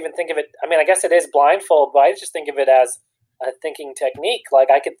know if I even think of it. I mean, I guess it is blindfold, but I just think of it as a thinking technique.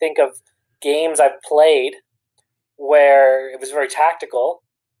 Like I could think of games I've played where it was very tactical,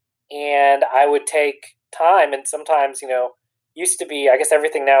 and I would take time. And sometimes, you know, used to be, I guess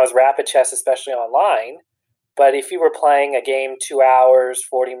everything now is rapid chess, especially online. But if you were playing a game 2 hours,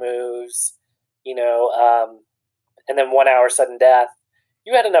 40 moves, you know, and then 1 hour sudden death,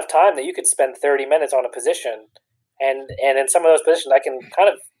 you had enough time that you could spend 30 minutes on a position. And in some of those positions, I can kind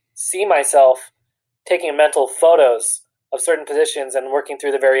of see myself taking mental photos of certain positions and working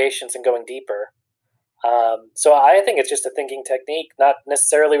through the variations and going deeper. So I think it's just a thinking technique, not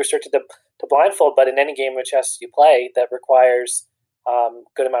necessarily restricted to blindfold, but in any game of chess you play that requires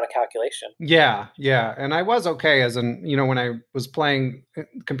good amount of calculation. Yeah. And I was okay when I was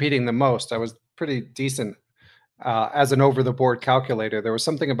competing the most, I was pretty decent as an over-the-board calculator. There was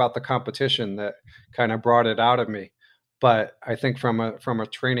something about the competition that kind of brought it out of me. But I think from a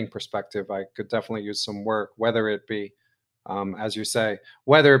training perspective, I could definitely use some work, whether it be, as you say,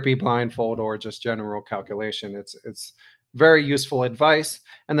 whether it be blindfold or just general calculation. It's very useful advice.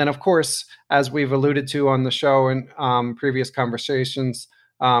 And then, of course, as we've alluded to on the show and previous conversations,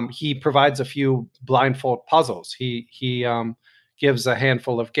 he provides a few blindfold puzzles. He gives a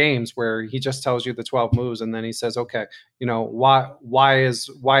handful of games where he just tells you the 12 moves, and then he says, okay, you know, why is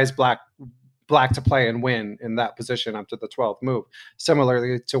black to play and win in that position up to the 12th move,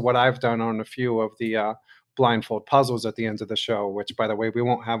 similarly to what I've done on a few of the blindfold puzzles at the end of the show, which, by the way, we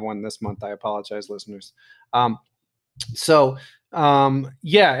won't have one this month. I apologize, listeners.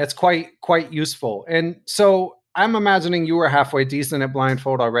 It's quite useful. And so I'm imagining you were halfway decent at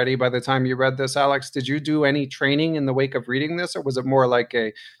blindfold already by the time you read this, Alex. Did you do any training in the wake of reading this, or was it more like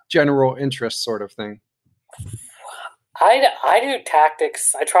a general interest sort of thing? I do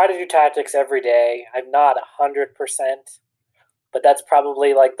tactics. I try to do tactics every day. I'm not 100%, but that's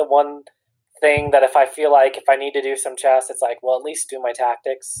probably like the one thing that if I feel like if I need to do some chess, it's like, well, at least do my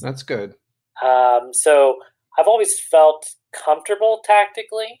tactics. That's good. So I've always felt comfortable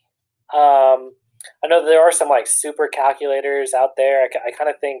tactically. I know there are some like super calculators out there. I kind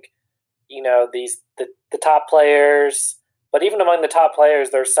of think, you know, the top players, but even among the top players,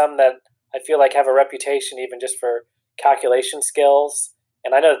 there's some that I feel like have a reputation even just for calculation skills.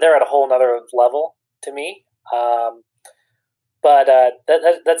 And I know they're at a whole nother level to me. But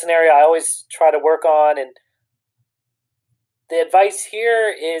that's an area I always try to work on. And the advice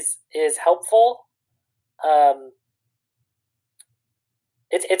here is helpful.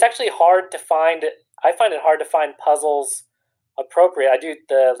 It's actually hard to find. I find it hard to find puzzles appropriate. I do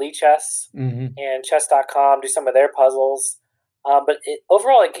the Lichess and chess.com, do some of their puzzles. But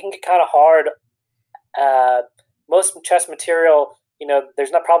overall, it can get kind of hard. Most chess material, you know,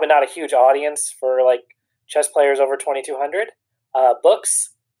 there's probably not a huge audience for like chess players over 2,200.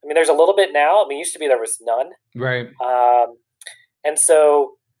 Books, I mean, there's a little bit now. I mean, used to be there was none. Right. And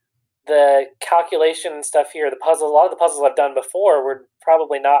so the calculation and stuff here, a lot of the puzzles I've done before were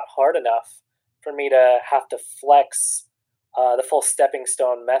probably not hard enough for me to have to flex the full stepping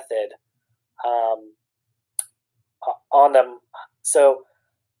stone method on them. So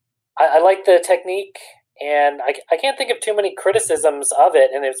I like the technique, and I can't think of too many criticisms of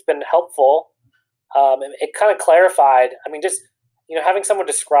it, and it's been helpful. It kind of clarified. I mean, just, you know, having someone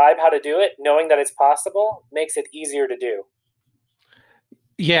describe how to do it, knowing that it's possible, makes it easier to do.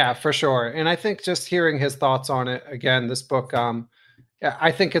 Yeah, for sure. And I think just hearing his thoughts on it, again, this book,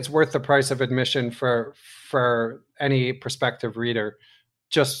 I think it's worth the price of admission for any prospective reader,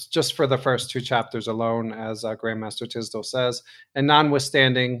 just for the first 2 chapters alone, as Grandmaster Tisdale says, and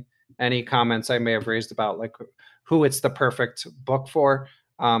notwithstanding any comments I may have raised about like who it's the perfect book for.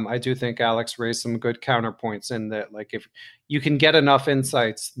 I do think Alex raised some good counterpoints in that, like, if you can get enough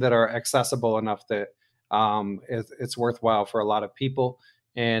insights that are accessible enough that it's worthwhile for a lot of people.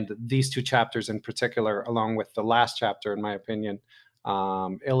 And these two chapters in particular, along with the last chapter, in my opinion,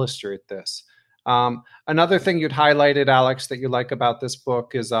 illustrate this. Another thing you'd highlighted, Alex, that you like about this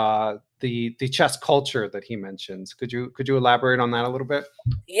book is the chess culture that he mentions. Could you elaborate on that a little bit?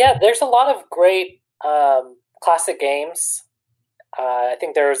 Yeah, there's a lot of great classic games. I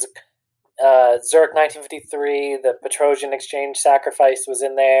think there's Zurich 1953, the Petrosian Exchange Sacrifice was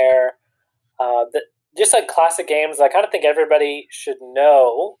in there. Just like classic games, I kind of think everybody should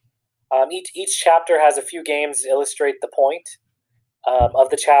know. Each chapter has a few games to illustrate the point of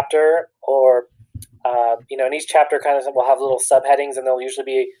the chapter, or and each chapter kind of will have little subheadings, and there'll usually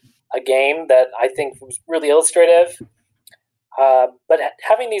be a game that I think was really illustrative. But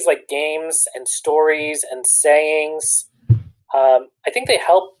having these like games and stories and sayings, I think they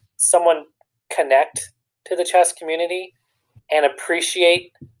help someone connect to the chess community and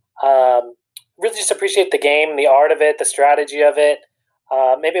appreciate, really just appreciate the game, the art of it, the strategy of it,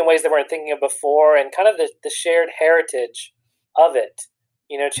 maybe in ways they weren't thinking of before, and kind of the shared heritage of it.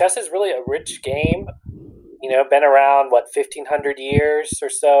 Chess is really a rich game, been around, 1,500 years or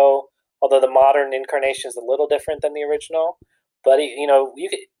so, although the modern incarnation is a little different than the original. But,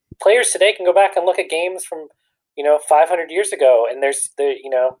 players today can go back and look at games from, 500 years ago, and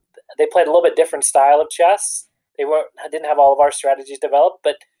they played a little bit different style of chess. They didn't have all of our strategies developed,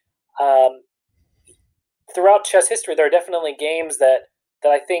 but throughout chess history, there are definitely games that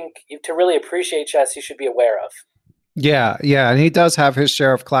I think to really appreciate chess, you should be aware of. Yeah, and he does have his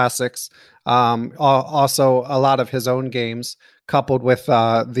share of classics. Also, a lot of his own games, coupled with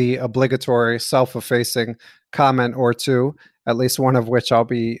the obligatory self-effacing comment or two, at least one of which I'll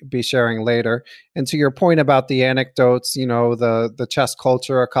be sharing later. And to your point about the anecdotes, the chess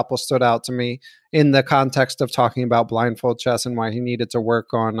culture, a couple stood out to me in the context of talking about blindfold chess and why he needed to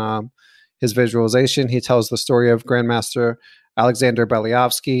work on his visualization. He tells the story of Grandmaster Alexander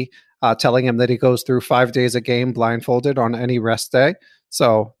Belyavsky, telling him that he goes through 5 days a game blindfolded on any rest day.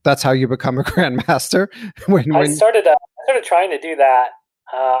 So that's how you become a grandmaster. I started trying to do that.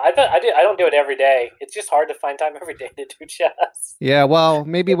 I don't do it every day. It's just hard to find time every day to do chess. Yeah, well,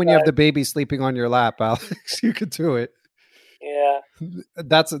 maybe when you have the baby sleeping on your lap, Alex, you could do it. Yeah,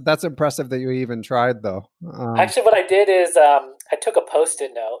 that's impressive that you even tried, though. Actually, what I did is I took a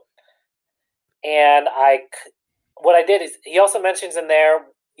Post-it note, and what I did is he also mentions in there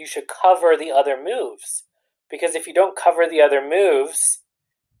you should cover the other moves, because if you don't cover the other moves,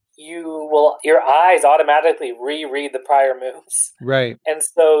 your eyes automatically reread the prior moves. Right. And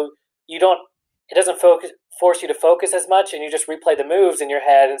so it doesn't force you to focus as much, and you just replay the moves in your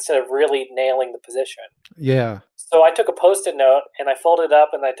head instead of really nailing the position. Yeah. So I took a Post-it note and I folded it up,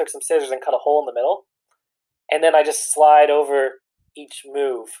 and I took some scissors and cut a hole in the middle. And then I just slide over each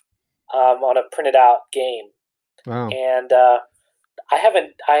move on a printed out game. Wow. And I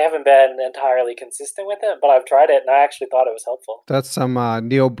haven't been entirely consistent with it, but I've tried it, and I actually thought it was helpful. That's some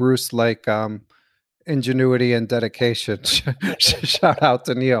Neil Bruce like ingenuity and dedication. Shout out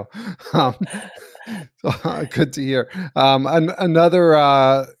to Neil. Good to hear.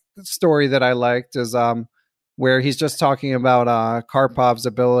 Another story that I liked is where he's just talking about Karpov's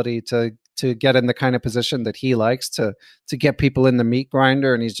ability to get in the kind of position that he likes to get people in the meat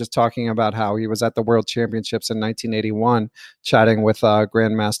grinder. And he's just talking about how he was at the World Championships in 1981, chatting with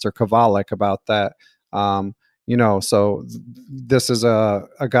Grandmaster Kovalik about that. So this is a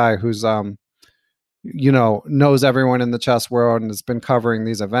guy who's, knows everyone in the chess world and has been covering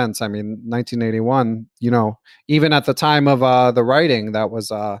these events. I mean, 1981, even at the time of the writing, that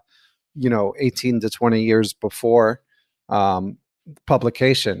was, 18 to 20 years before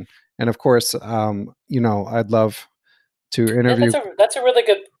publication. And of course, I'd love to interview. That's a really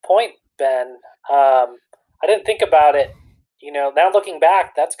good point, Ben. I didn't think about it. Now looking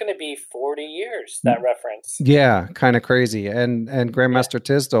back, that's going to be 40 years, that reference. Yeah, kind of crazy. And Grandmaster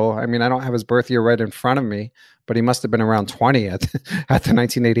Tisdall, I mean, I don't have his birth year right in front of me, but he must have been around 20 at the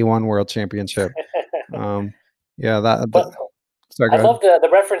 1981 World Championship. Sorry, I love the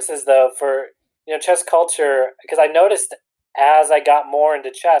references, though, for chess culture, because I noticed as I got more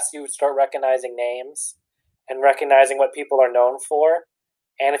into chess, you would start recognizing names and recognizing what people are known for.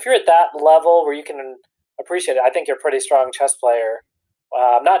 And if you're at that level where you can appreciate it, I think you're a pretty strong chess player.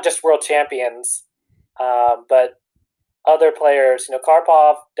 Not just world champions, but other players.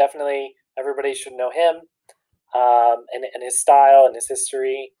 Karpov, definitely everybody should know him and his style and his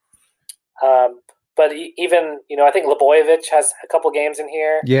history. But even, I think Lebojevic has a couple games in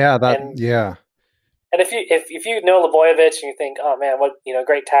here. Yeah, And if you know Lebojevic and you think, oh man, what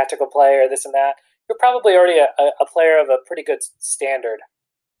great tactical player, this and that, you're probably already a player of a pretty good standard.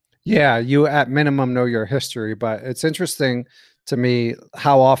 Yeah, you at minimum know your history, but it's interesting to me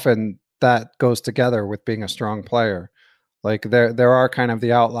how often that goes together with being a strong player. Like there are kind of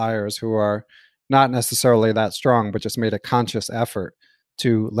the outliers who are not necessarily that strong, but just made a conscious effort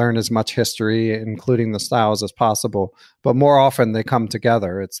to learn as much history, including the styles, as possible. But more often they come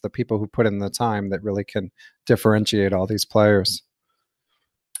together. It's the people who put in the time that really can differentiate all these players.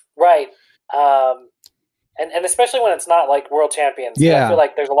 Right. And especially when it's not like world champions. Yeah. I feel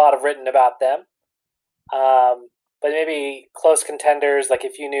like there's a lot of written about them. But maybe close contenders, like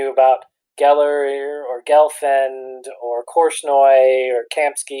if you knew about Geller or Gelfand or Korchnoi or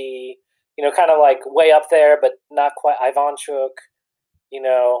Kamsky, kind of like way up there, but not quite Ivanchuk,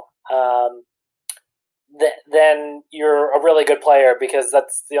 then you're a really good player, because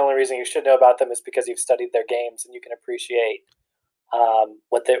that's the only reason you should know about them is because you've studied their games and you can appreciate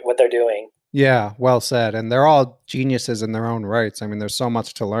what they're doing. Yeah, well said. And they're all geniuses in their own rights. I mean, there's so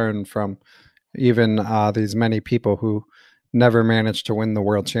much to learn from even these many people who never managed to win the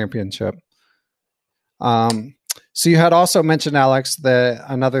world championship. So you had also mentioned, Alex, that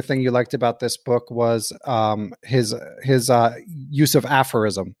another thing you liked about this book was his use of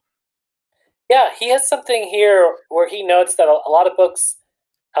aphorism. Yeah, he has something here where he notes that a lot of books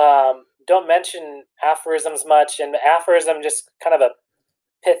don't mention aphorisms much, and aphorism just kind of a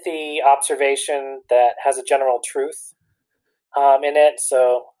pithy observation that has a general truth in it.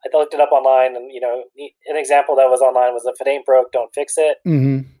 So I looked it up online, and an example that was online was, if it ain't broke, don't fix it.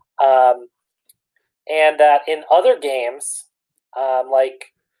 Mm-hmm. And that in other games,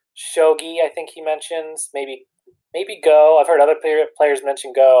 like shogi, I think he mentions, maybe Go. I've heard other players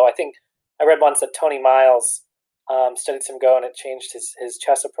mention Go. I think I read once that Tony Miles studied some Go, and it changed his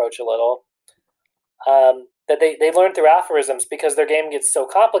chess approach a little. That they learn through aphorisms, because their game gets so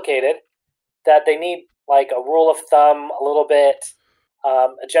complicated that they need like a rule of thumb, a little bit,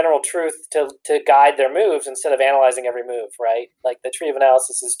 a general truth to guide their moves instead of analyzing every move, right? Like the tree of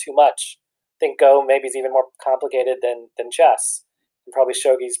analysis is too much. I think Go maybe is even more complicated than chess. And probably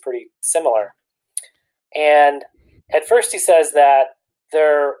shogi's pretty similar. And at first he says that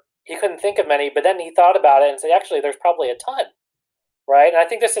he couldn't think of many, but then he thought about it and said, actually, there's probably a ton. Right? And I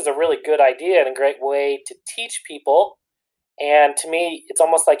think this is a really good idea and a great way to teach people. And to me, it's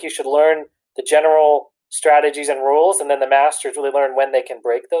almost like you should learn the general strategies and rules, and then the masters really learn when they can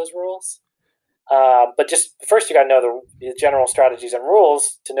break those rules. But just first, you got to know the general strategies and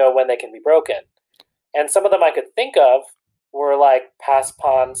rules to know when they can be broken. And some of them I could think of were like passed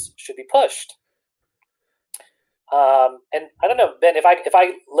pawns should be pushed. And I don't know, Ben, if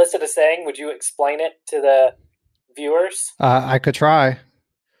I listed a saying, would you explain it to the viewers? I could try.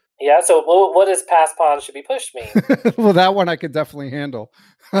 Yeah, so what does pass pawn should be pushed mean? Well, that one I could definitely handle.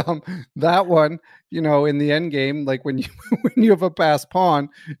 That one, in the end game, like when you have a pass pawn,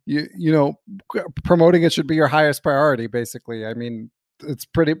 promoting it should be your highest priority, basically. I mean, it's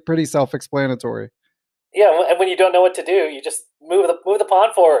pretty self-explanatory. Yeah, and when you don't know what to do, you just move the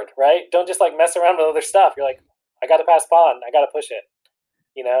pawn forward, right? Don't just like mess around with other stuff. You're like, I got to pass pawn, I got to push it.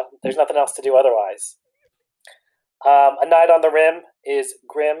 There's nothing else to do otherwise. A knight on the rim is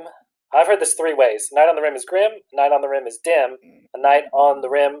grim. I've heard this three ways. A knight on the rim is grim. A knight on the rim is dim. A knight on the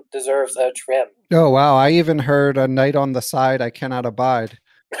rim deserves a trim. Oh, wow. I even heard a knight on the side I cannot abide.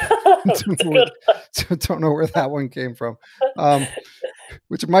 Don't know where that one came from.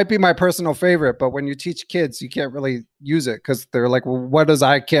 Which might be my personal favorite, but when you teach kids, you can't really use it because they're like, well, what does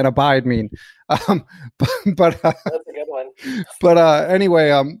I can't abide mean? But that's a good one. But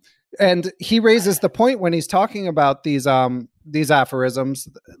anyway, and he raises the point when he's talking about these aphorisms,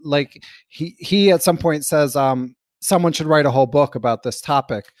 like he at some point says someone should write a whole book about this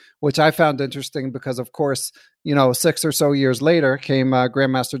topic, which I found interesting because, of course, 6 or so years later came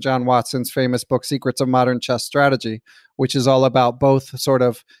Grandmaster John Watson's famous book, Secrets of Modern Chess Strategy, which is all about both sort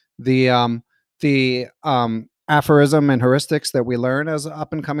of the aphorism and heuristics that we learn as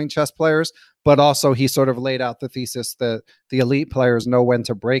up-and-coming chess players, but also he sort of laid out the thesis that the elite players know when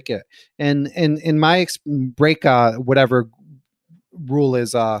to break it. And in my break, whatever rule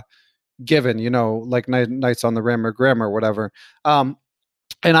is given, like knights on the rim or grim or whatever.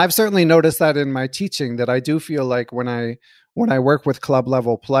 And I've certainly noticed that in my teaching, that I do feel like when I work with club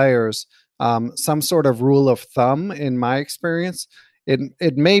level players, some sort of rule of thumb, in my experience,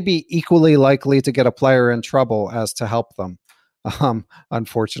 it may be equally likely to get a player in trouble as to help them.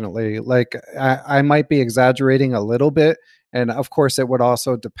 Unfortunately, like I might be exaggerating a little bit. And of course, it would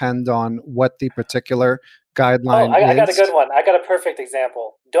also depend on what the particular guideline I got a is. good one. I got a perfect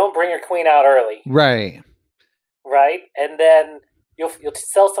example. Don't bring your queen out early. Right. Right? And then you'll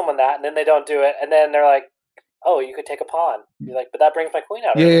sell someone that, and then they don't do it, and then they're like, oh, you could take a pawn. You're like, but that brings my queen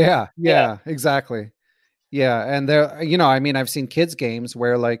out early. Yeah, exactly. Yeah, and there, I mean, I've seen kids games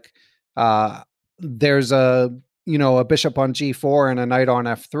where like there's a bishop on G4 and a knight on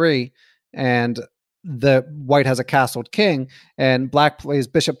F3, and the white has a castled king, and black plays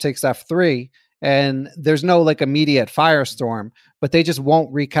bishop takes F3, and there's no like immediate firestorm, but they just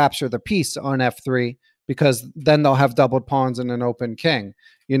won't recapture the piece on F3 because then they'll have doubled pawns and an open king,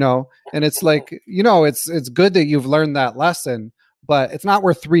 and it's like, it's good that you've learned that lesson, but it's not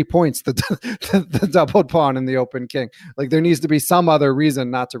worth 3 points, the doubled pawn and the open king. Like there needs to be some other reason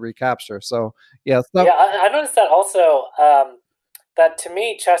not to recapture. So yeah. I noticed that also, that to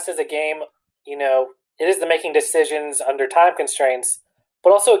me, chess is a game, it is the making decisions under time constraints,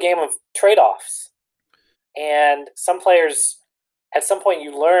 but also a game of trade-offs. And some players, at some point,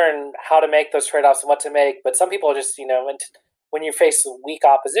 you learn how to make those trade-offs and what to make, but some people just, when you face weak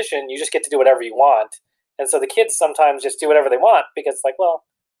opposition, you just get to do whatever you want. And so the kids sometimes just do whatever they want because it's like, well,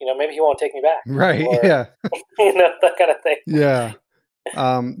 maybe he won't take me back. Right. Or, yeah. That kind of thing.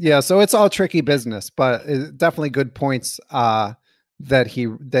 Yeah. So it's all tricky business, but definitely good points that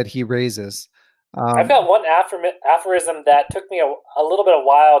he raises. I've got one aphorism that took me a little bit of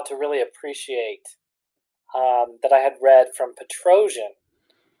while to really appreciate, that I had read from Petrosian.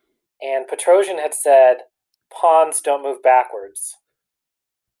 And Petrosian had said, pawns don't move backwards.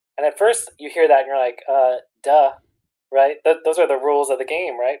 And at first you hear that and you're like, duh, right? Those are the rules of the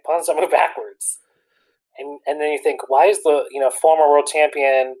game, right? Pawns don't move backwards. And then you think, why is the former world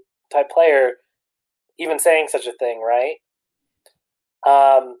champion type player even saying such a thing, right?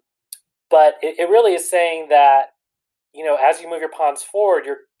 But it really is saying that, as you move your pawns forward,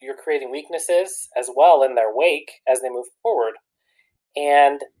 you're creating weaknesses as well in their wake as they move forward.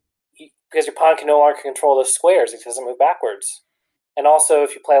 And because your pawn can no longer control those squares, it doesn't move backwards. And also,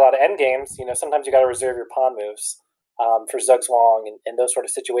 if you play a lot of endgames, sometimes you got to reserve your pawn moves for Zugzwang and those sort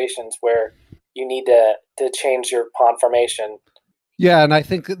of situations where you need to change your pawn formation. Yeah, and I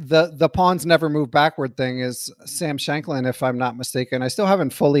think the pawns never move backward thing is Sam Shanklin, if I'm not mistaken. I still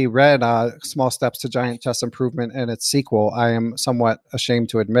haven't fully read Small Steps to Giant Chess Improvement and its sequel. I am somewhat ashamed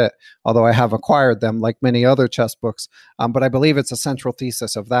to admit, although I have acquired them like many other chess books. But I believe it's a central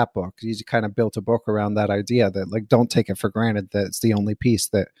thesis of that book. You kind of built a book around that idea that like don't take it for granted that it's the only piece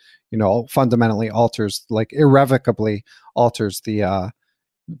that fundamentally alters, like irrevocably alters the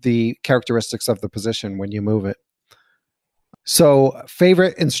characteristics of the position when you move it. So,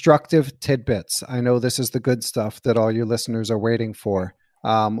 favorite instructive tidbits. I know this is the good stuff that all your listeners are waiting for.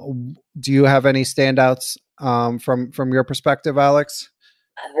 Do you have any standouts from your perspective, Alex?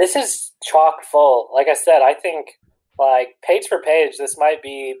 This is chock full. Like I said, I think like page for page, this might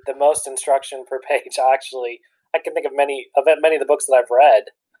be the most instruction per page. Actually, I can think of many of the books that I've read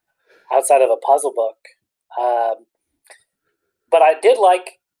outside of a puzzle book. But I did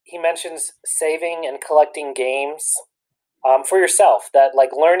like he mentions saving and collecting games. For yourself, that like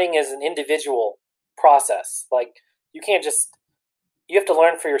learning is an individual process. Like you have to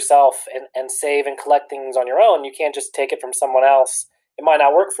learn for yourself and save and collect things on your own. You can't just take it from someone else. It might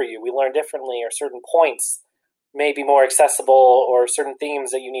not work for you. We learn differently, or certain points may be more accessible, or certain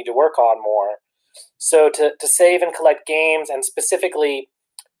themes that you need to work on more. So to save and collect games, and specifically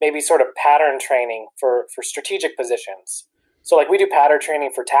maybe sort of pattern training for strategic positions. So like we do pattern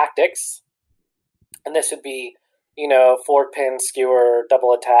training for tactics, and this would be forward pin, skewer,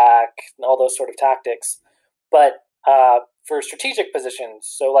 double attack, and all those sort of tactics. But for strategic positions,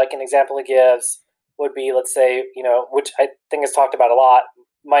 so like an example he gives would be, let's say, which I think is talked about a lot,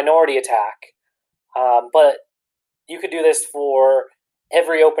 minority attack. But you could do this for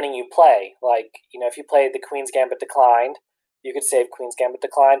every opening you play. Like, if you played the Queen's Gambit Declined, you could save Queen's Gambit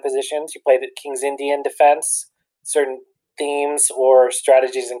Declined positions. You play the King's Indian defense, certain themes or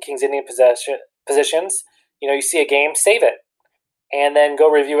strategies in King's Indian positions. You see a game, save it, and then go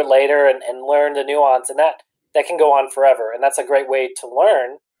review it later and learn the nuance. And that can go on forever. And that's a great way to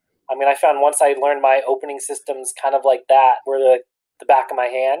learn. I mean, I found once I learned my opening systems kind of like that, were the back of my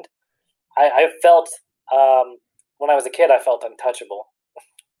hand, I felt, when I was a kid, I felt untouchable.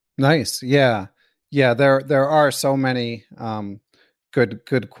 Nice. Yeah. Yeah. There are so many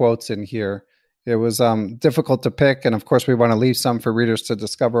good quotes in here. It was difficult to pick. And of course, we want to leave some for readers to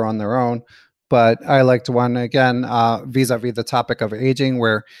discover on their own. But I liked one again vis-a-vis the topic of aging,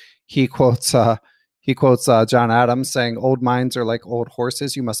 where he quotes John Adams saying, "Old minds are like old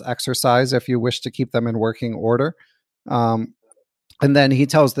horses; you must exercise if you wish to keep them in working order." And then he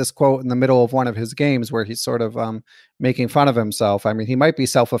tells this quote in the middle of one of his games where he's sort of making fun of himself. I mean, he might be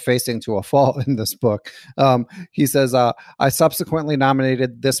self-effacing to a fault in this book. He says, I subsequently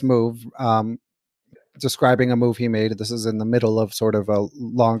nominated this move, describing a move he made. This is in the middle of sort of a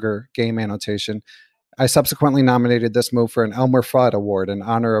longer game annotation. I subsequently nominated this move for an Elmer Fudd Award in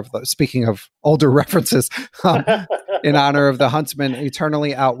honor of speaking of older references, in honor of the huntsman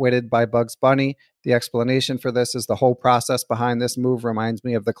eternally outwitted by Bugs Bunny. The explanation for this is the whole process behind this move reminds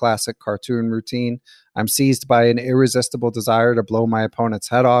me of the classic cartoon routine. I'm seized by an irresistible desire to blow my opponent's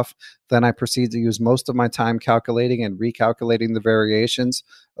head off. Then I proceed to use most of my time calculating and recalculating the variations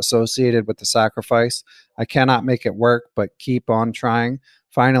associated with the sacrifice. I cannot make it work, but keep on trying.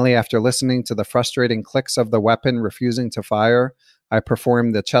 Finally, after listening to the frustrating clicks of the weapon refusing to fire, I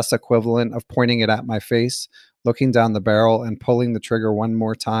perform the chess equivalent of pointing it at my face, looking down the barrel, and pulling the trigger one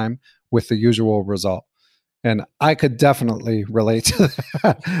more time with the usual result. And I could definitely relate to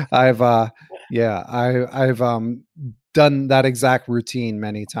that. I've done that exact routine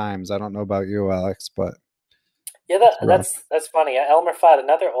many times. I don't know about you, Alex, but yeah, that's funny. Elmer Fudd,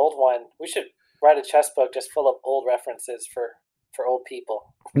 another old one. We should write a chess book just full of old references for old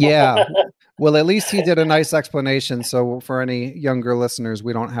people. Yeah. Well, at least he did a nice explanation. So for any younger listeners,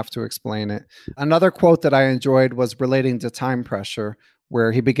 we don't have to explain it. Another quote that I enjoyed was relating to time pressure,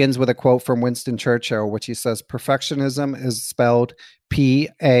 where he begins with a quote from Winston Churchill, which he says, perfectionism is spelled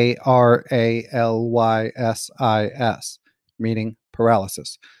Paralyssis, meaning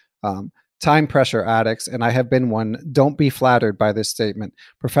paralysis. Time pressure addicts, and I have been one, don't be flattered by this statement.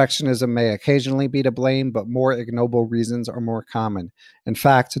 Perfectionism may occasionally be to blame, but more ignoble reasons are more common. In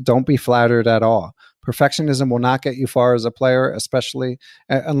fact, don't be flattered at all. Perfectionism will not get you far as a player, especially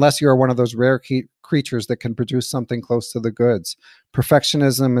unless you're one of those rare creatures that can produce something close to the goods.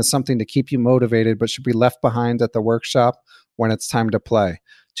 Perfectionism is something to keep you motivated, but should be left behind at the workshop when it's time to play.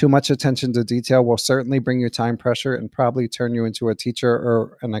 Too much attention to detail will certainly bring you time pressure and probably turn you into a teacher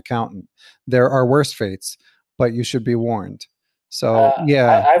or an accountant. There are worse fates, but you should be warned. So,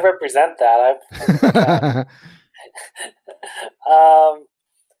 yeah. I represent that.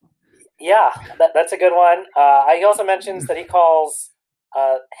 Yeah, that's a good one. He also mentions that he calls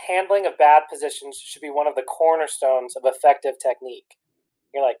handling of bad positions should be one of the cornerstones of effective technique.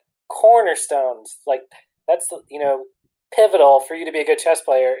 You're like, cornerstones? Like, that's, pivotal for you to be a good chess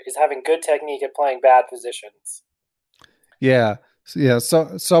player is having good technique at playing bad positions. Yeah.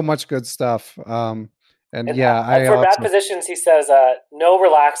 So much good stuff. And for bad positions, he says, no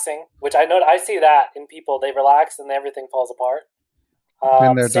relaxing, which I see that in people. They relax and everything falls apart.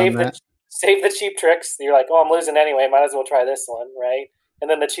 Save the cheap tricks. You're like, oh, I'm losing anyway. Might as well try this one, right? And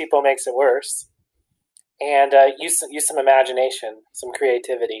then the cheapo makes it worse. And use some imagination, some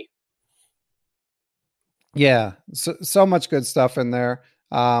creativity. Yeah, so much good stuff in there.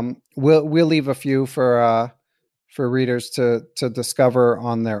 We'll leave a few for readers to discover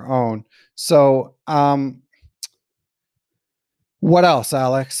on their own. So, what else,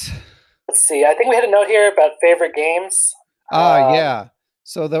 Alex? Let's see. I think we had a note here about favorite games. Yeah.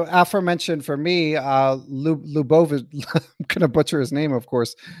 So the aforementioned for me, Lubovich, I'm going to butcher his name, of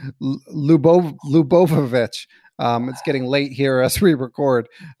course, Lubovovich. It's getting late here as we record.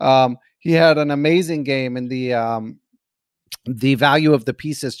 He had an amazing game in the Value of the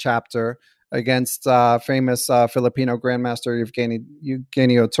Pieces chapter against famous Filipino Grandmaster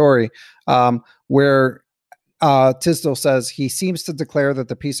Eugenio Tori, where Tisdale says he seems to declare that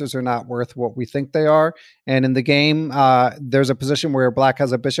the pieces are not worth what we think they are. And in the game, there's a position where black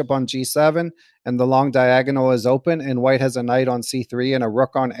has a bishop on g7 and the long diagonal is open and white has a knight on c3 and a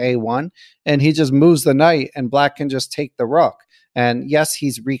rook on a1. And he just moves the knight and black can just take the rook. And yes,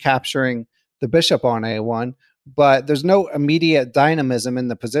 he's recapturing the bishop on a1, but there's no immediate dynamism in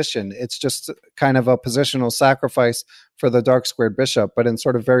the position. It's just kind of a positional sacrifice for the dark squared bishop, but in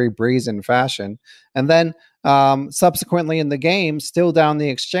sort of very brazen fashion. And then subsequently in the game, still down the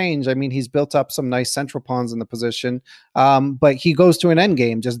exchange, I mean, he's built up some nice central pawns in the position, but he goes to an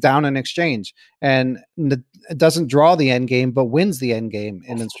endgame, just down an exchange, and it doesn't draw the endgame, but wins the endgame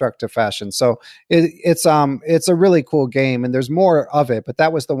in instructive fashion. So it's a really cool game, and there's more of it, but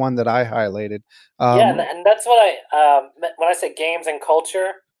that was the one that I highlighted. And that's what I when I say games and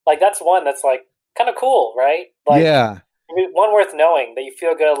culture, like that's one that's like kind of cool, right? Like, yeah, one worth knowing that you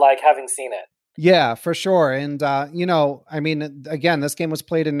feel good like having seen it. Yeah, for sure. And, I mean, again, this game was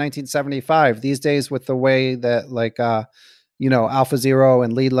played in 1975. These days, with the way that, like, Alpha Zero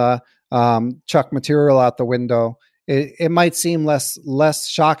and Leela chuck material out the window, it might seem less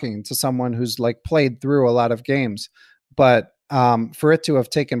shocking to someone who's, like, played through a lot of games. But for it to have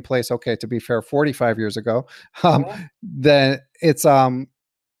taken place, okay, to be fair, 45 years ago, then it's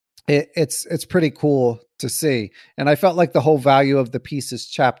pretty cool to see. And I felt like the whole value of the Pieces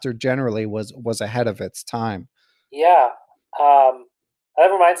chapter generally was ahead of its time. Yeah. That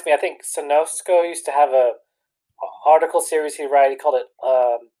reminds me, I think Sonosko used to have a article series he wrote. He called it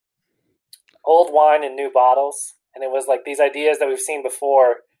Old Wine in New Bottles. And it was like these ideas that we've seen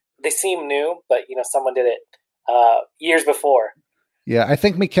before. They seem new, but someone did it years before. Yeah, I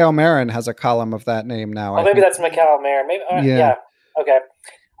think Mikhail Marin has a column of that name now. Oh, maybe that's Mikhail Marin. Maybe, yeah. Okay.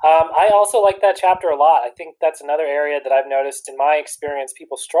 I also like that chapter a lot. I think that's another area that I've noticed in my experience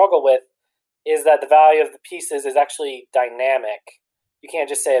people struggle with, is that the value of the pieces is actually dynamic. You can't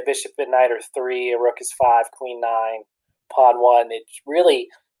just say a bishop at knight or 3, a rook is 5, queen 9, pawn 1. It really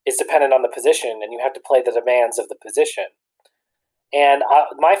is dependent on the position, and you have to play the demands of the position. And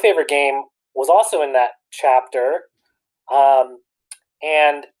my favorite game was also in that chapter.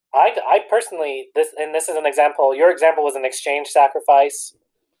 And I personally, this is an example. Your example was an exchange sacrifice.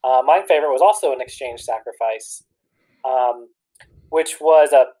 My favorite was also an exchange sacrifice, which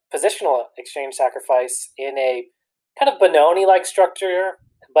was a positional exchange sacrifice in a kind of Benoni-like structure,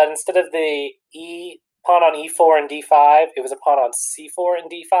 but instead of the pawn on e4 and d5, it was a pawn on c4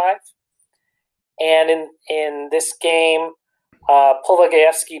 and d5. And in this game,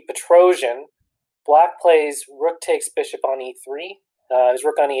 Polagaevsky-Petrosian, black plays rook takes bishop on e3. His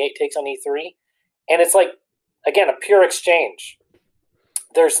rook on e8 takes on e3. And it's like, again, a pure exchange.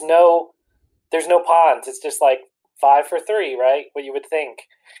 There's no pawns. It's just like 5 for 3, right? What you would think.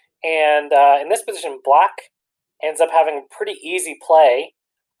 And in this position, black ends up having pretty easy play.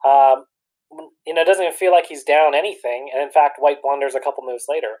 It doesn't even feel like he's down anything. And in fact, white blunders a couple moves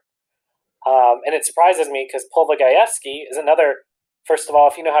later. And it surprises me because Polagaevsky is another, first of all,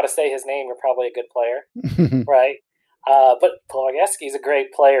 if you know how to say his name, you're probably a good player, right? But Polagaevsky is a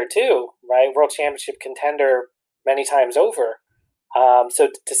great player too, right? World Championship contender many times over. So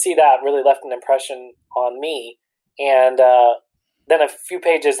to see that really left an impression on me. And then a few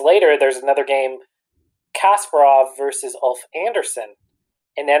pages later, there's another game, Kasparov versus Ulf Andersson.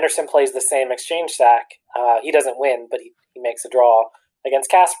 And Andersson plays the same exchange sack. He doesn't win, but he makes a draw against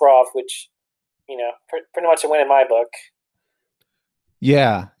Kasparov, which, pretty much a win in my book.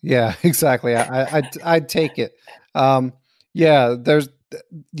 Yeah, exactly. I'd take it. That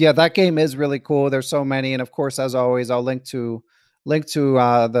game is really cool. There's so many. And of course, as always, I'll link to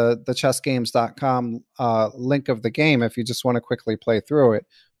the chessgames.com link of the game if you just want to quickly play through it.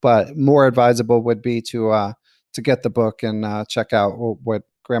 But more advisable would be to get the book and check out what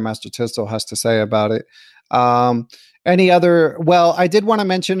Grandmaster Tisdale has to say about it. I did want to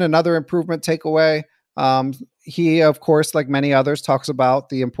mention another improvement takeaway. He, of course, like many others, talks about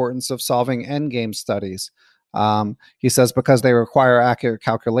the importance of solving endgame studies. He says because they require accurate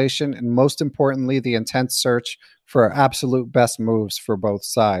calculation and, most importantly, the intense search for absolute best moves for both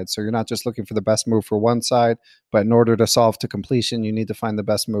sides. So you're not just looking for the best move for one side, but in order to solve to completion, you need to find the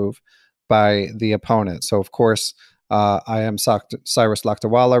best move by the opponent. So, of course, Cyrus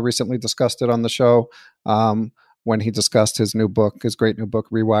Lakdawala recently discussed it on the show when he discussed his great new book,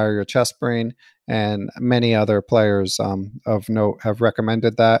 Rewire Your Chess Brain, and many other players of note have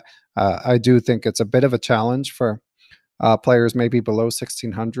recommended that. I do think it's a bit of a challenge for players maybe below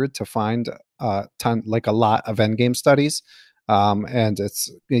 1600 to find a lot of endgame studies. And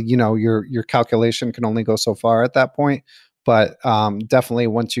it's, your calculation can only go so far at that point. But definitely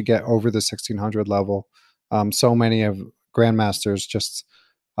once you get over the 1600 level, so many of grandmasters just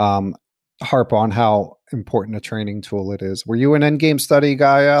harp on how important a training tool it is. Were you an endgame study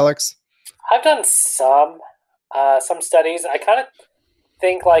guy, Alex? I've done some studies. I kind of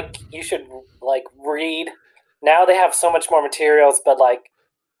think you should read. Now they have so much more materials, but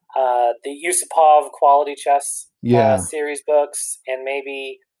the Yusupov Quality Chess series books, and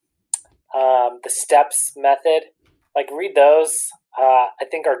maybe the Steps method. Read those. I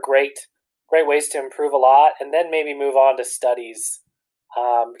think are great ways to improve a lot, and then maybe move on to studies.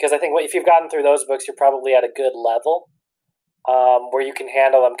 Because I think if you've gotten through those books, you're probably at a good level where you can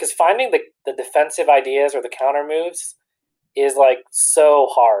handle them. Because finding the defensive ideas or the counter moves is so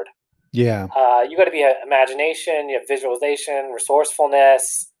hard. Yeah. You got to be imagination, you have visualization,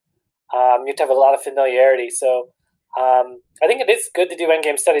 resourcefulness. You have to have a lot of familiarity. So I think it is good to do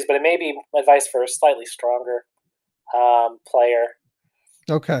endgame studies, but it may be advice for a slightly stronger player.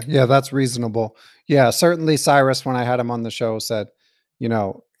 Okay. Yeah, that's reasonable. Yeah, certainly Cyrus, when I had him on the show, said,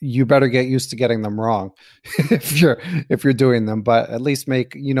 you better get used to getting them wrong if you're doing them, but at least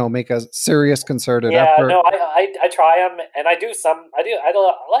make a serious concerted effort. Yeah, no, I try them, and I do some. I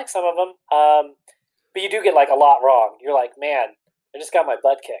like some of them. but you do get like a lot wrong. You're like, man, I just got my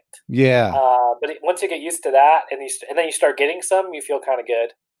butt kicked. Yeah. But once you get used to that, and then you start getting some, you feel kind of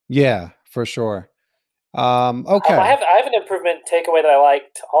good. Yeah, for sure. Okay. I have an improvement takeaway that I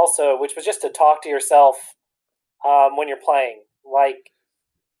liked also, which was just to talk to yourself when you're playing. Like,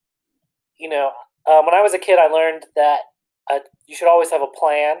 when I was a kid, I learned that you should always have a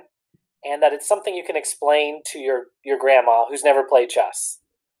plan, and that it's something you can explain to your grandma who's never played chess,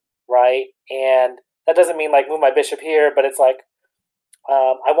 right? And that doesn't mean like move my bishop here, but it's like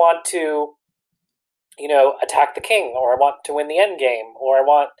I want to, attack the king, or I want to win the end game, or I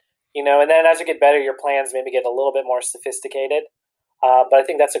want, and then as you get better, your plans maybe get a little bit more sophisticated. But I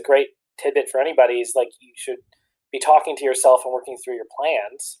think that's a great tidbit for anybody is like you should be talking to yourself and working through your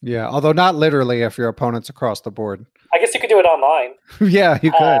plans. Yeah, although not literally if your opponent's across the board. I guess you could do it online. Yeah,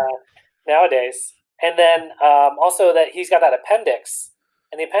 you could. Nowadays. And then also that he's got that appendix.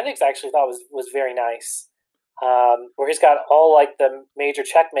 And the appendix I actually thought was very nice. Where he's got all like the major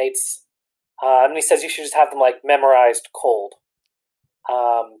checkmates. And he says you should just have them like memorized cold.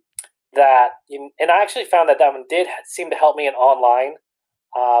 And I actually found that one did seem to help me in online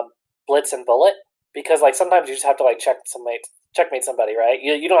blitz and bullet, because like sometimes you just have to like checkmate somebody, right?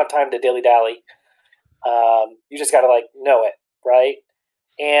 You don't have time to dilly dally. You just got to like know it, right?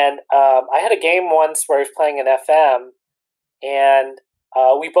 And I had a game once where I was playing an FM, and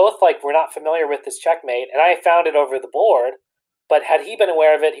we both like were not familiar with this checkmate, and I found it over the board. But had he been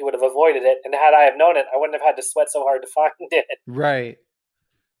aware of it, he would have avoided it, and had I have known it, I wouldn't have had to sweat so hard to find it. Right.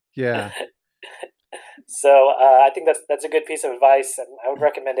 Yeah. So I think that's a good piece of advice, and I would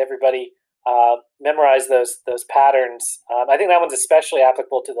recommend everybody memorize those patterns. I think that one's especially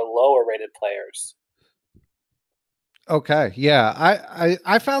applicable to the lower rated players. Okay. Yeah.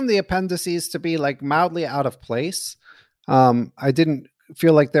 I found the appendices to be like mildly out of place. I didn't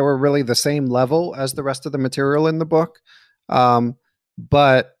feel like they were really the same level as the rest of the material in the book.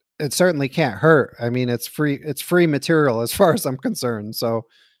 But it certainly can't hurt. I mean, it's free material as far as I'm concerned. So,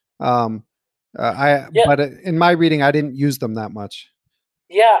 but in my reading, I didn't use them that much.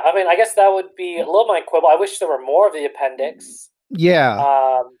 Yeah. I mean, I guess that would be a little my quibble. I wish there were more of the appendix. Yeah.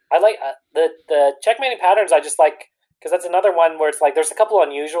 I like the checkmating patterns. I just like, because that's another one where it's like, there's a couple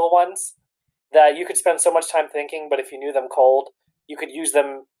unusual ones that you could spend so much time thinking, but if you knew them cold, you could use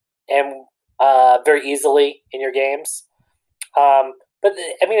them and very easily in your games. But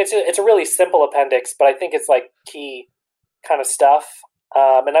I mean, it's a really simple appendix, but I think it's like key kind of stuff.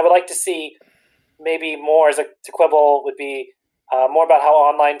 And I would like to see maybe more as to quibble would be more about how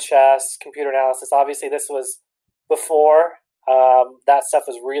online chess, computer analysis. Obviously, this was before that stuff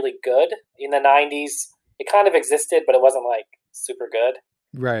was really good in the 90s. It kind of existed, but it wasn't like super good.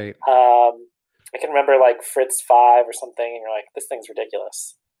 Right. I can remember like Fritz 5 or something, and you're like, this thing's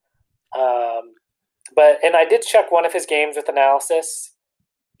ridiculous. And I did check one of his games with analysis.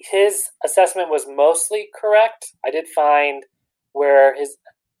 His assessment was mostly correct. I did find where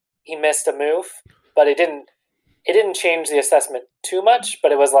he missed a move, but it didn't change the assessment too much.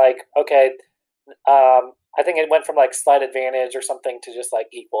 But it was like, okay, I think it went from like slight advantage or something to just like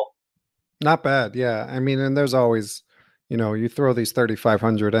equal. Not bad. Yeah. I mean, and there's always, you throw these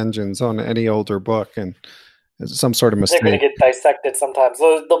 3,500 engines on any older book and some sort of mistake. They're going to get dissected sometimes.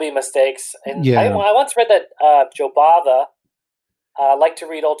 There'll be mistakes. And yeah. I once read that Joe Bava liked to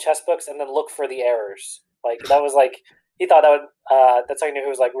read old chess books and then look for the errors. Like that was like, he thought that would, that's how he knew he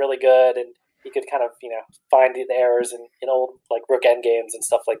was like really good, and he could kind of, find the errors in old like rook end games and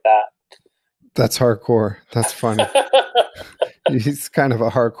stuff like that. That's hardcore. That's funny. He's kind of a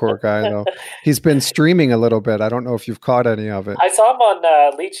hardcore guy, though. He's been streaming a little bit. I don't know if you've caught any of it. I saw him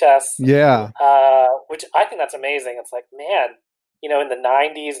on Lichess. Yeah. Which I think that's amazing. It's like, man, in the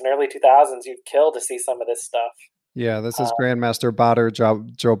 90s and early 2000s, you'd kill to see some of this stuff. Yeah, this is Grandmaster Badr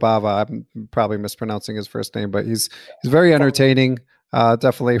Jobava. I'm probably mispronouncing his first name, but he's very entertaining.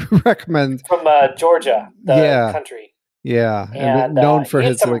 Definitely recommend. From Georgia, the country. Yeah, and known for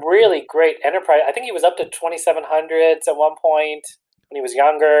his some really great enterprise. I think he was up to 2,700s at one point when he was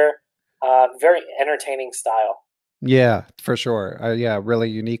younger. Very entertaining style. Yeah, for sure. Really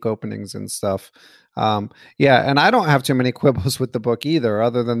unique openings and stuff. And I don't have too many quibbles with the book either,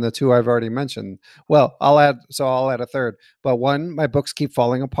 other than the two I've already mentioned. Well, I'll add a third. But one, my books keep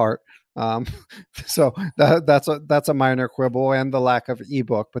falling apart. So that's a minor quibble, and the lack of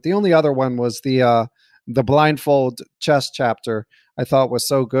ebook. But the only other one was the blindfold chess chapter. I thought was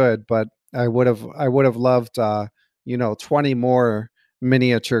so good, but I would have loved 20 more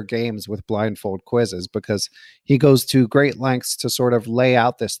miniature games with blindfold quizzes, because he goes to great lengths to sort of lay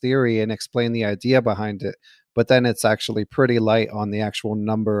out this theory and explain the idea behind it. But then it's actually pretty light on the actual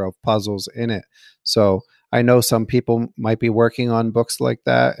number of puzzles in it. So I know some people might be working on books like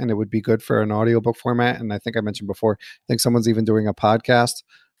that, and it would be good for an audiobook format. And I think I mentioned before, I think someone's even doing a podcast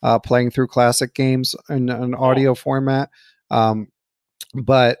playing through classic games in an audio format. And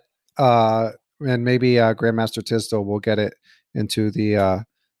maybe Grandmaster Tisdale will get it into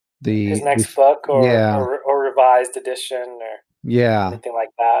his next book or revised edition or anything like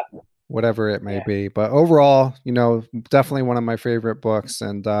that. Whatever it may be. But overall, definitely one of my favorite books,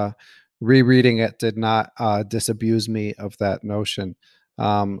 and rereading it did not disabuse me of that notion.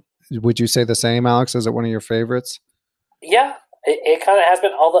 Would you say the same, Alex? Is it one of your favorites? Yeah, it kind of has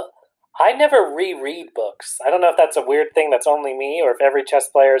been. I never reread books. I don't know if that's a weird thing that's only me, or if every chess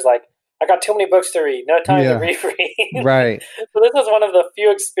player is like, I got too many books to read, no time to reread. Right. So this was one of the few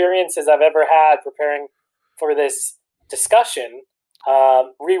experiences I've ever had preparing for this discussion,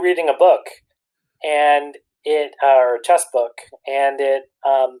 rereading a book or a chess book, and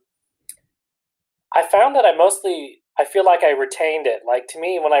I found that I feel like I retained it. Like, to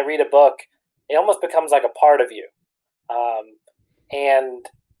me, when I read a book, it almost becomes like a part of you. And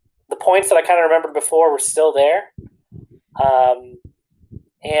the points that I kind of remembered before were still there.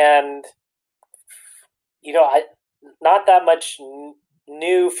 Not that much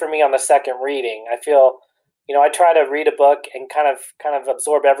new for me on the second reading. I feel, I try to read a book and kind of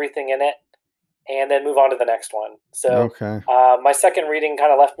absorb everything in it, and then move on to the next one. So my second reading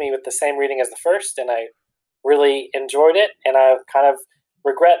kind of left me with the same reading as the first, and I really enjoyed it. And I kind of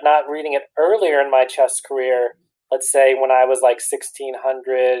regret not reading it earlier in my chess career, let's say when I was like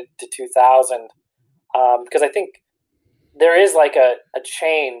 1600 to 2000, because I think there is like a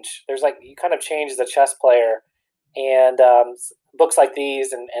change. There's like, you kind of change as a chess player, and books like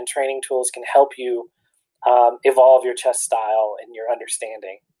these and training tools can help you evolve your chess style and your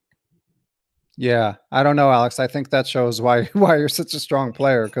understanding. Yeah, I don't know, Alex. I think that shows why you're such a strong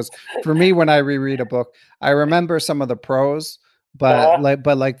player. Because for me, when I reread a book, I remember some of the prose, but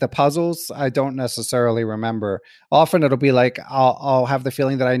like the puzzles, I don't necessarily remember. Often it'll be like I'll have the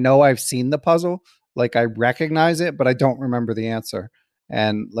feeling that I know I've seen the puzzle, like I recognize it, but I don't remember the answer.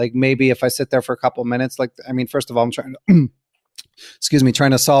 And like maybe if I sit there for a couple minutes, first of all, I'm trying to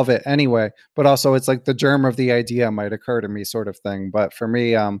trying to solve it anyway. But also, it's like the germ of the idea might occur to me, sort of thing. But for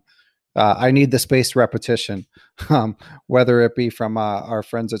me, I need the spaced repetition, whether it be from our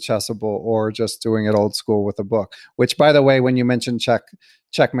friends at Chessable or just doing it old school with a book. Which, by the way, when you mentioned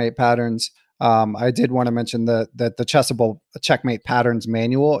checkmate patterns, I did want to mention that the Chessable checkmate patterns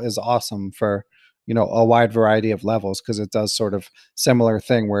manual is awesome for a wide variety of levels, because it does sort of similar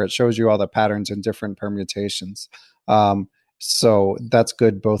thing where it shows you all the patterns in different permutations. So that's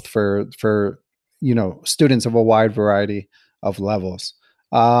good both for students of a wide variety of levels.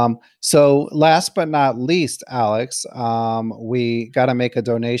 So last but not least, Alex, we got to make a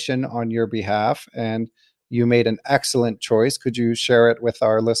donation on your behalf, and you made an excellent choice. Could you share it with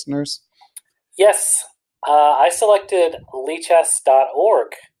our listeners? Yes. I selected Lichess.org.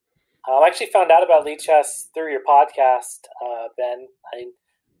 I actually found out about Lichess through your podcast, Ben.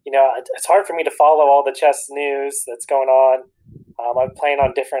 It's hard for me to follow all the chess news that's going on. I've been playing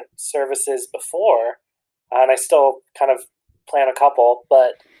on different services before, and I still kind of play on a couple,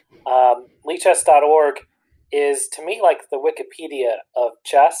 but Lichess.org is, to me, like the Wikipedia of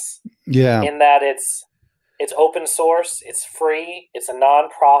chess. Yeah. In that it's open source, it's free, it's a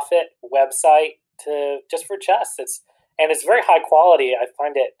non-profit website just for chess. It's very high quality. I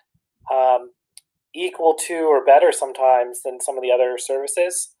find it equal to or better sometimes than some of the other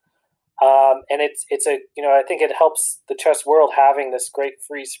services. And I think it helps the chess world having this great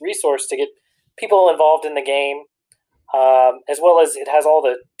free resource to get people involved in the game, as well as it has all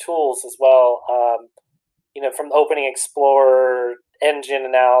the tools as well. From the Opening Explorer, engine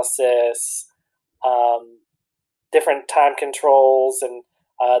analysis, different time controls, and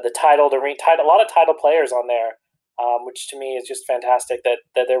the titled arena. A lot of title players on there. Which to me is just fantastic that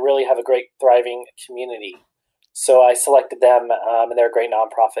they really have a great thriving community. So I selected them, and they're a great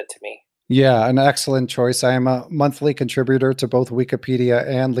nonprofit to me. Yeah, an excellent choice. I am a monthly contributor to both Wikipedia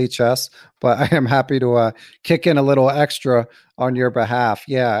and Lichess, but I am happy to kick in a little extra on your behalf.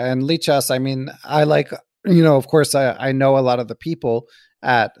 Yeah, and Lichess, I like, of course, I know a lot of the people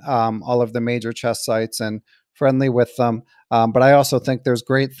at all of the major chess sites and friendly with them, but I also think there's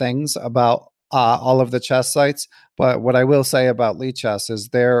great things about all of the chess sites. But what I will say about Lichess is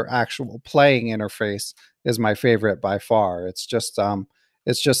their actual playing interface is my favorite by far. It's just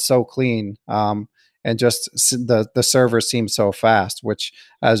so clean. and just the server seems so fast, which,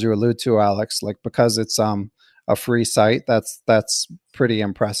 as you allude to, Alex, like because it's a free site, that's pretty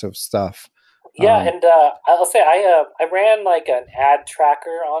impressive stuff. Yeah, and I'll say I ran like an ad tracker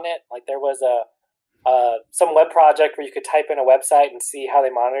on it. Like there was some web project where you could type in a website and see how they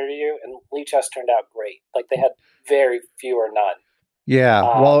monitor you, and Lichess turned out great. Like they had very few or none. Yeah,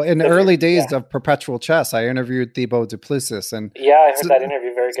 well, in the early days of Perpetual Chess, I interviewed Thibaut Duplessis, and I heard that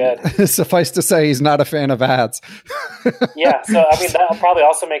interview very good. Suffice to say, he's not a fan of ads. Yeah, so I mean that probably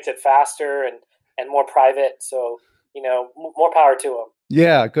also makes it faster and more private. So more power to him.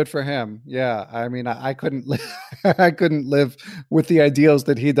 Yeah, good for him. Yeah, I mean, I couldn't I couldn't live with the ideals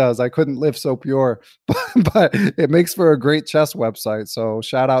that he does. I couldn't live so pure, but it makes for a great chess website. So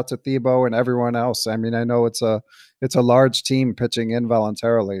shout out to Thibaut and everyone else. I mean, I know it's a large team pitching in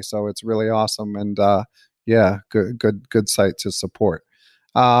voluntarily, so it's really awesome. And good site to support.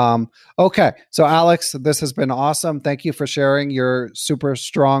 Okay, so Alex, this has been awesome. Thank you for sharing your super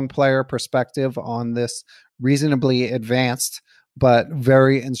strong player perspective on this reasonably advanced but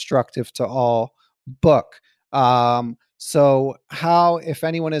very instructive to all book. So how, if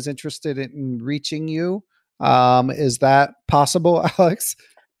anyone is interested in reaching you, is that possible, Alex?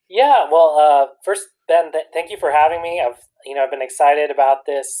 Yeah, well, first, Ben, thank you for having me. I've been excited about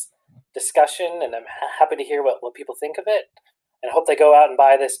this discussion, and I'm happy to hear what people think of it, and I hope they go out and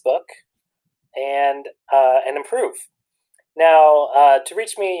buy this book and improve. Now, to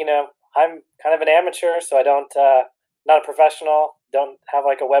reach me, I'm kind of an amateur, so I don't, not a professional, don't have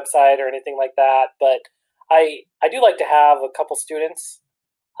like a website or anything like that, but I do like to have a couple students.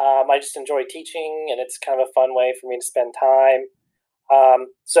 I just enjoy teaching, and it's kind of a fun way for me to spend time.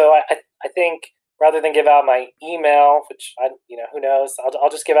 So I think rather than give out my email, which who knows,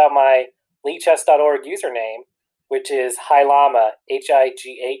 I'll just give out my lichess.org username, which is Higlama, Higlama.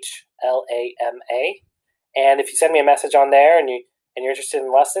 And if you send me a message on there and you're interested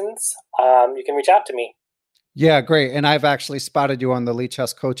in lessons, you can reach out to me. Yeah, great. And I've actually spotted you on the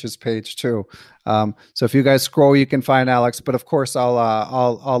Lichess Coaches page too. So if you guys scroll, you can find Alex. But of course,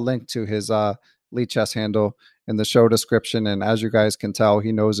 I'll link to his Lichess handle in the show description. And as you guys can tell,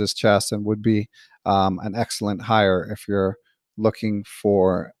 he knows his chess and would be an excellent hire if you're looking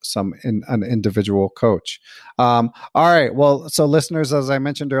for an individual coach. All right. Well, so listeners, as I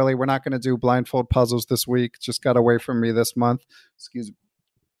mentioned earlier, we're not going to do blindfold puzzles this week. Just got away from me this month. Excuse me.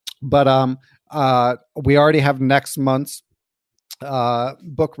 But we already have next month's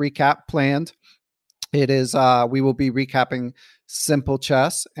book recap planned. It is we will be recapping Simple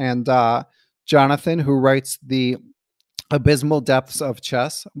Chess, and Jonathan, who writes the Abysmal Depths of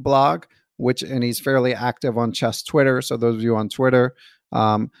Chess blog, and he's fairly active on chess Twitter. So those of you on Twitter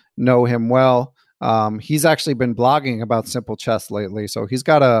know him well. He's actually been blogging about Simple Chess lately, so he's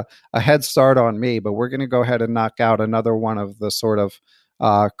got a head start on me. But we're going to go ahead and knock out another one of the sort of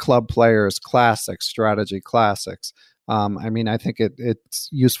Club Players classics, strategy classics. I think it's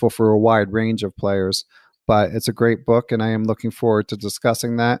useful for a wide range of players, but it's a great book, and I am looking forward to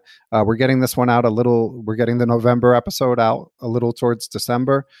discussing that. We're getting this one out we're getting the November episode out a little towards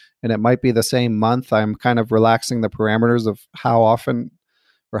December, and it might be the same month. I'm kind of relaxing the parameters of how often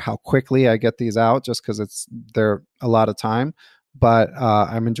or how quickly I get these out, just because they're a lot of time. But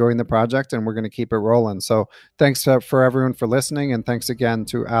I'm enjoying the project, and we're going to keep it rolling. So thanks for everyone for listening, and thanks again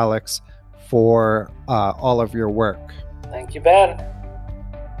to Alex for all of your work. Thank you, Ben.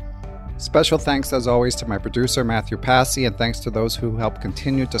 Special thanks, as always, to my producer, Matthew Passy, and thanks to those who help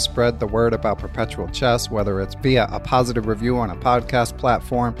continue to spread the word about Perpetual Chess, whether it's via a positive review on a podcast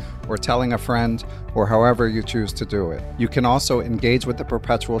platform or telling a friend, or however you choose to do it. You can also engage with the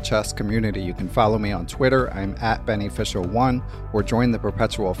Perpetual Chess community. You can follow me on Twitter. I'm at BennyFisher1, or join the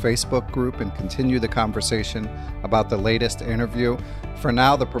Perpetual Facebook group and continue the conversation about the latest interview. For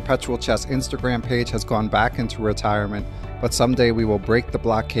now, the Perpetual Chess Instagram page has gone back into retirement, but someday we will break the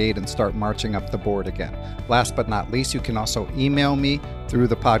blockade and start marching up the board again. Last but not least, you can also email me through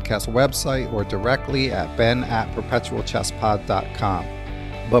the podcast website or directly at ben@perpetualchesspod.com.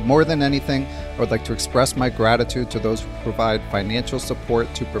 But more than anything, I would like to express my gratitude to those who provide financial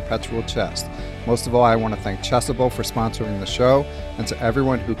support to Perpetual Chess. Most of all, I want to thank Chessable for sponsoring the show, and to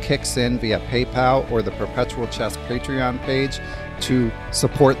everyone who kicks in via PayPal or the Perpetual Chess Patreon page to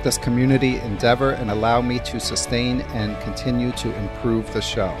support this community endeavor and allow me to sustain and continue to improve the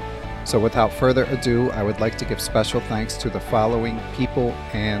show. So without further ado, I would like to give special thanks to the following people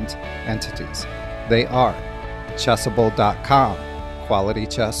and entities. They are Chessable.com, Quality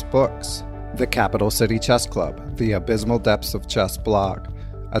Chess Books, the Capital City Chess Club, the Abysmal Depths of Chess blog,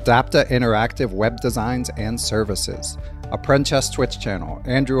 Adapta Interactive Web Designs and Services, A Prenchess Twitch channel,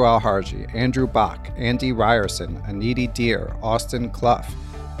 Andrew Alharji, Andrew Bach, Andy Ryerson, Aniti Deer, Austin Clough,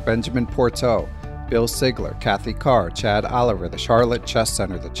 Benjamin Porteau, Bill Sigler, Kathy Carr, Chad Oliver, the Charlotte Chess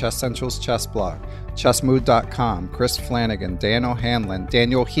Center, the Chess Central's Chess Blog, Chessmood.com, Chris Flanagan, Dan O'Hanlon,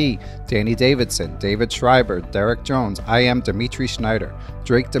 Daniel He, Danny Davidson, David Schreiber, Derek Jones, I am Dimitri Schneider,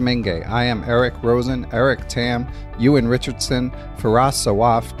 Drake Domingue, I am Eric Rosen, Eric Tam, Ewan Richardson, Faraz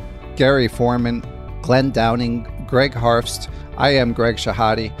Sawaf, Gary Foreman, Glenn Downing, Greg Harfst, I am Greg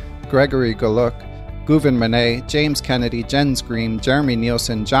Shahadi, Gregory Galuk, Guven Manet, James Kennedy, Jens Green, Jeremy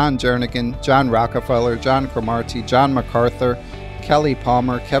Nielsen, John Jernigan, John Rockefeller, John Cromartie, John MacArthur, Kelly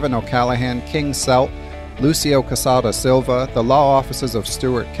Palmer, Kevin O'Callahan, King Selt, Lucio Casada Silva, the law offices of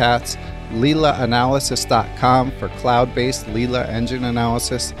Stuart Katz, LeelaAnalysis.com for cloud-based Leela engine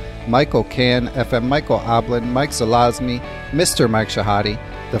analysis, Michael Can, FM Michael Oblin, Mike Zelazny, Mr. Mike Shahadi,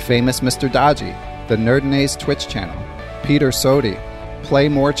 the famous Mr. Dodgy, the Nerdinays Twitch channel, Peter Sodi, Play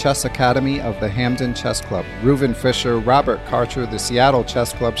More Chess Academy of the Hamden Chess Club, Reuven Fisher, Robert Karcher, the Seattle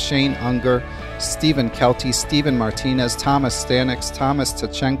Chess Club, Shane Unger, Stephen Kelty, Stephen Martinez, Thomas Stanix, Thomas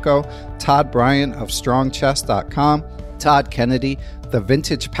Tachenko, Todd Bryant of StrongChess.com, Todd Kennedy, the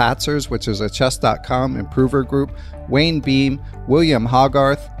Vintage Patzers, which is a Chess.com improver group, Wayne Beam, William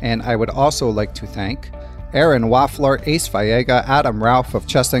Hogarth, and I would also like to thank Aaron Waffler, Ace Vallega, Adam Ralph of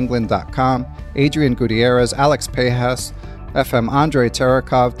ChessEngland.com, Adrian Gutierrez, Alex Pejas, FM Andrei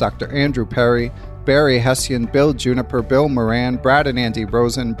Terakov, Dr. Andrew Perry, Barry Hessian, Bill Juniper, Bill Moran, Brad and Andy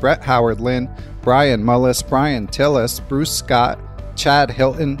Rosen, Brett Howard Lynn, Brian Mullis, Brian Tillis, Bruce Scott, Chad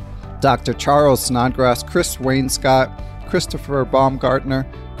Hilton, Dr. Charles Snodgrass, Chris Wainscott, Christopher Baumgartner,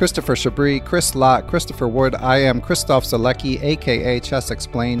 Christopher Chabris, Chris Lott, Christopher Wood, I am Christoph Zalecki, a.k.a. Chess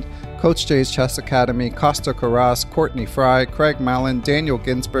Explained, Coach J's Chess Academy, Costa Carras, Courtney Fry, Craig Mallon, Daniel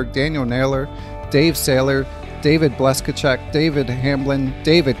Ginsberg, Daniel Naylor, Dave Saylor, David Bleskacek, David Hamblin,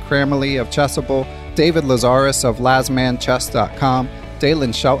 David Cramley of Chessable, David Lazaris of LazManChess.com,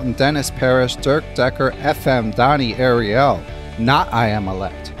 Dalen Shelton, Dennis Parrish, Dirk Decker, FM Donnie Ariel, not I Am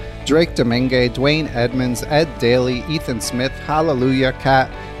Elect, Drake Domingue, Dwayne Edmonds, Ed Daly, Ethan Smith, Hallelujah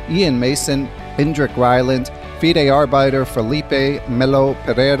Cat, Ian Mason, Indrik Ryland, Fide Arbiter, Felipe Melo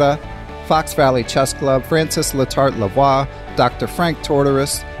Pereira, Fox Valley Chess Club, Francis Letarte Lavoie, Dr. Frank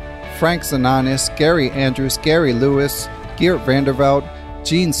Tortoris, Frank Zananis, Gary Andrews, Gary Lewis, Geert Vanderveld,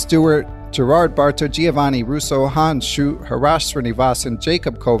 Gene Stewart, Gerard Barter, Giovanni Russo, Hans Schut, Harash Srinivasan,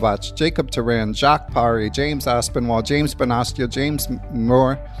 Jacob Kovac, Jacob Turan, Jacques Pari, James Aspinwall, James Bonastia, James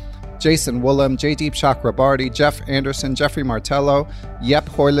Moore, Jason Woolham, Jaydeep Chakrabarty, Jeff Anderson, Jeffrey Martello, Yep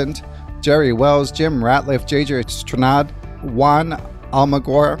Hoyland, Jerry Wells, Jim Ratliff, JJ Stranad, Juan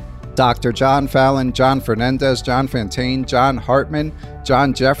Almagor, Dr. John Fallon, John Fernandez, John Fontaine, John Hartman,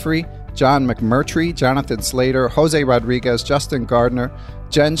 John Jeffrey, John McMurtry, Jonathan Slater, Jose Rodriguez, Justin Gardner,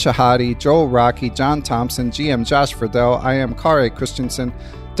 Jen Shahadi, Joel Rocky, John Thompson, GM Josh Friedel, I am Kare Christensen,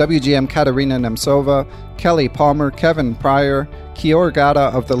 WGM Katerina Nemtsova, Kelly Palmer, Kevin Pryor, Kior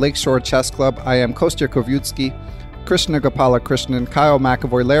Gata of the Lakeshore Chess Club, I am Kostya Kovutsky, Krishna Gopala Krishnan, Kyle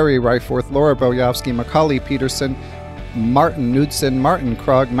McAvoy, Larry Ryforth, Laura Boyovsky, Macaulay Peterson, Martin Knudsen, Martin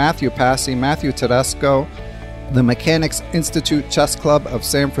Krug, Matthew Passy, Matthew Tedesco, the Mechanics Institute Chess Club of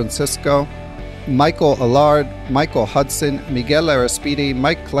San Francisco, Michael Allard, Michael Hudson, Miguel Aristide,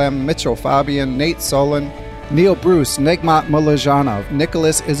 Mike Clem, Mitchell Fabian, Nate Solon, Neil Bruce, Negmat Mulajanov,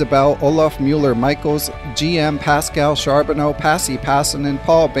 Nicholas Isabel, Olaf Mueller-Michaels, GM Pascal Charbonneau, Passy Passanen,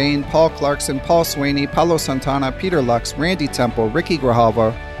 Paul Bain, Paul Clarkson, Paul Sweeney, Paulo Santana, Peter Lux, Randy Temple, Ricky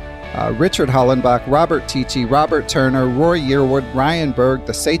Grijalva, Richard Hollenbach, Robert Tichy, Robert Turner, Roy Yearwood, Ryan Berg,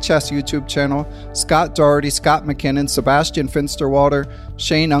 the Say Chess YouTube channel, Scott Doherty, Scott McKinnon, Sebastian Finsterwalder,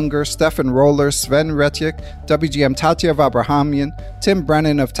 Shane Unger, Stefan Roller, Sven Retyk, WGM Tatya Abrahamian, Tim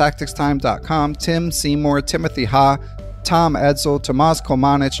Brennan of TacticsTime.com, Tim Seymour, Timothy Ha, Tom Edsel, Tomas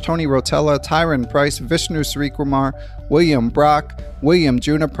Komanich, Tony Rotella, Tyron Price, Vishnu Srikumar, William Brock, William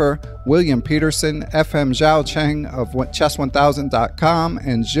Juniper, William Peterson, FM Zhao Cheng of Chess1000.com,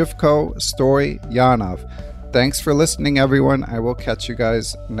 and Zhivko Stoyanov. Thanks for listening, everyone. I will catch you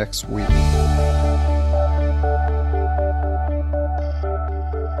guys next week.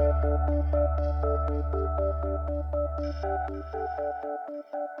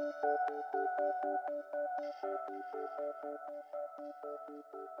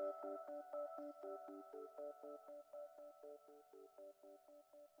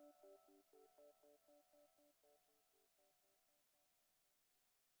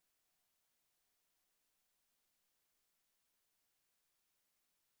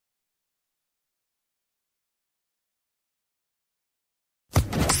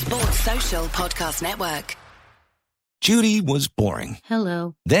 Sports Social Podcast Network. Judy was boring.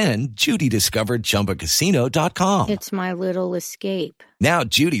 Hello. Then Judy discovered ChumbaCasino.com. It's my little escape. Now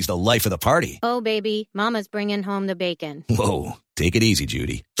Judy's the life of the party. Oh, baby, mama's bringing home the bacon. Whoa, take it easy,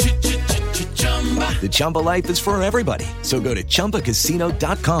 Judy. The Chumba life is for everybody. So go to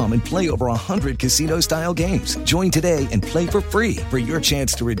ChumbaCasino.com and play over 100 casino-style games. Join today and play for free for your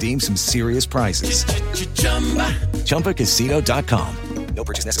chance to redeem some serious prizes. ChumbaCasino.com. No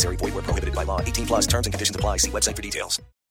purchase necessary. Void where prohibited by law. 18 plus terms and conditions apply. See website for details.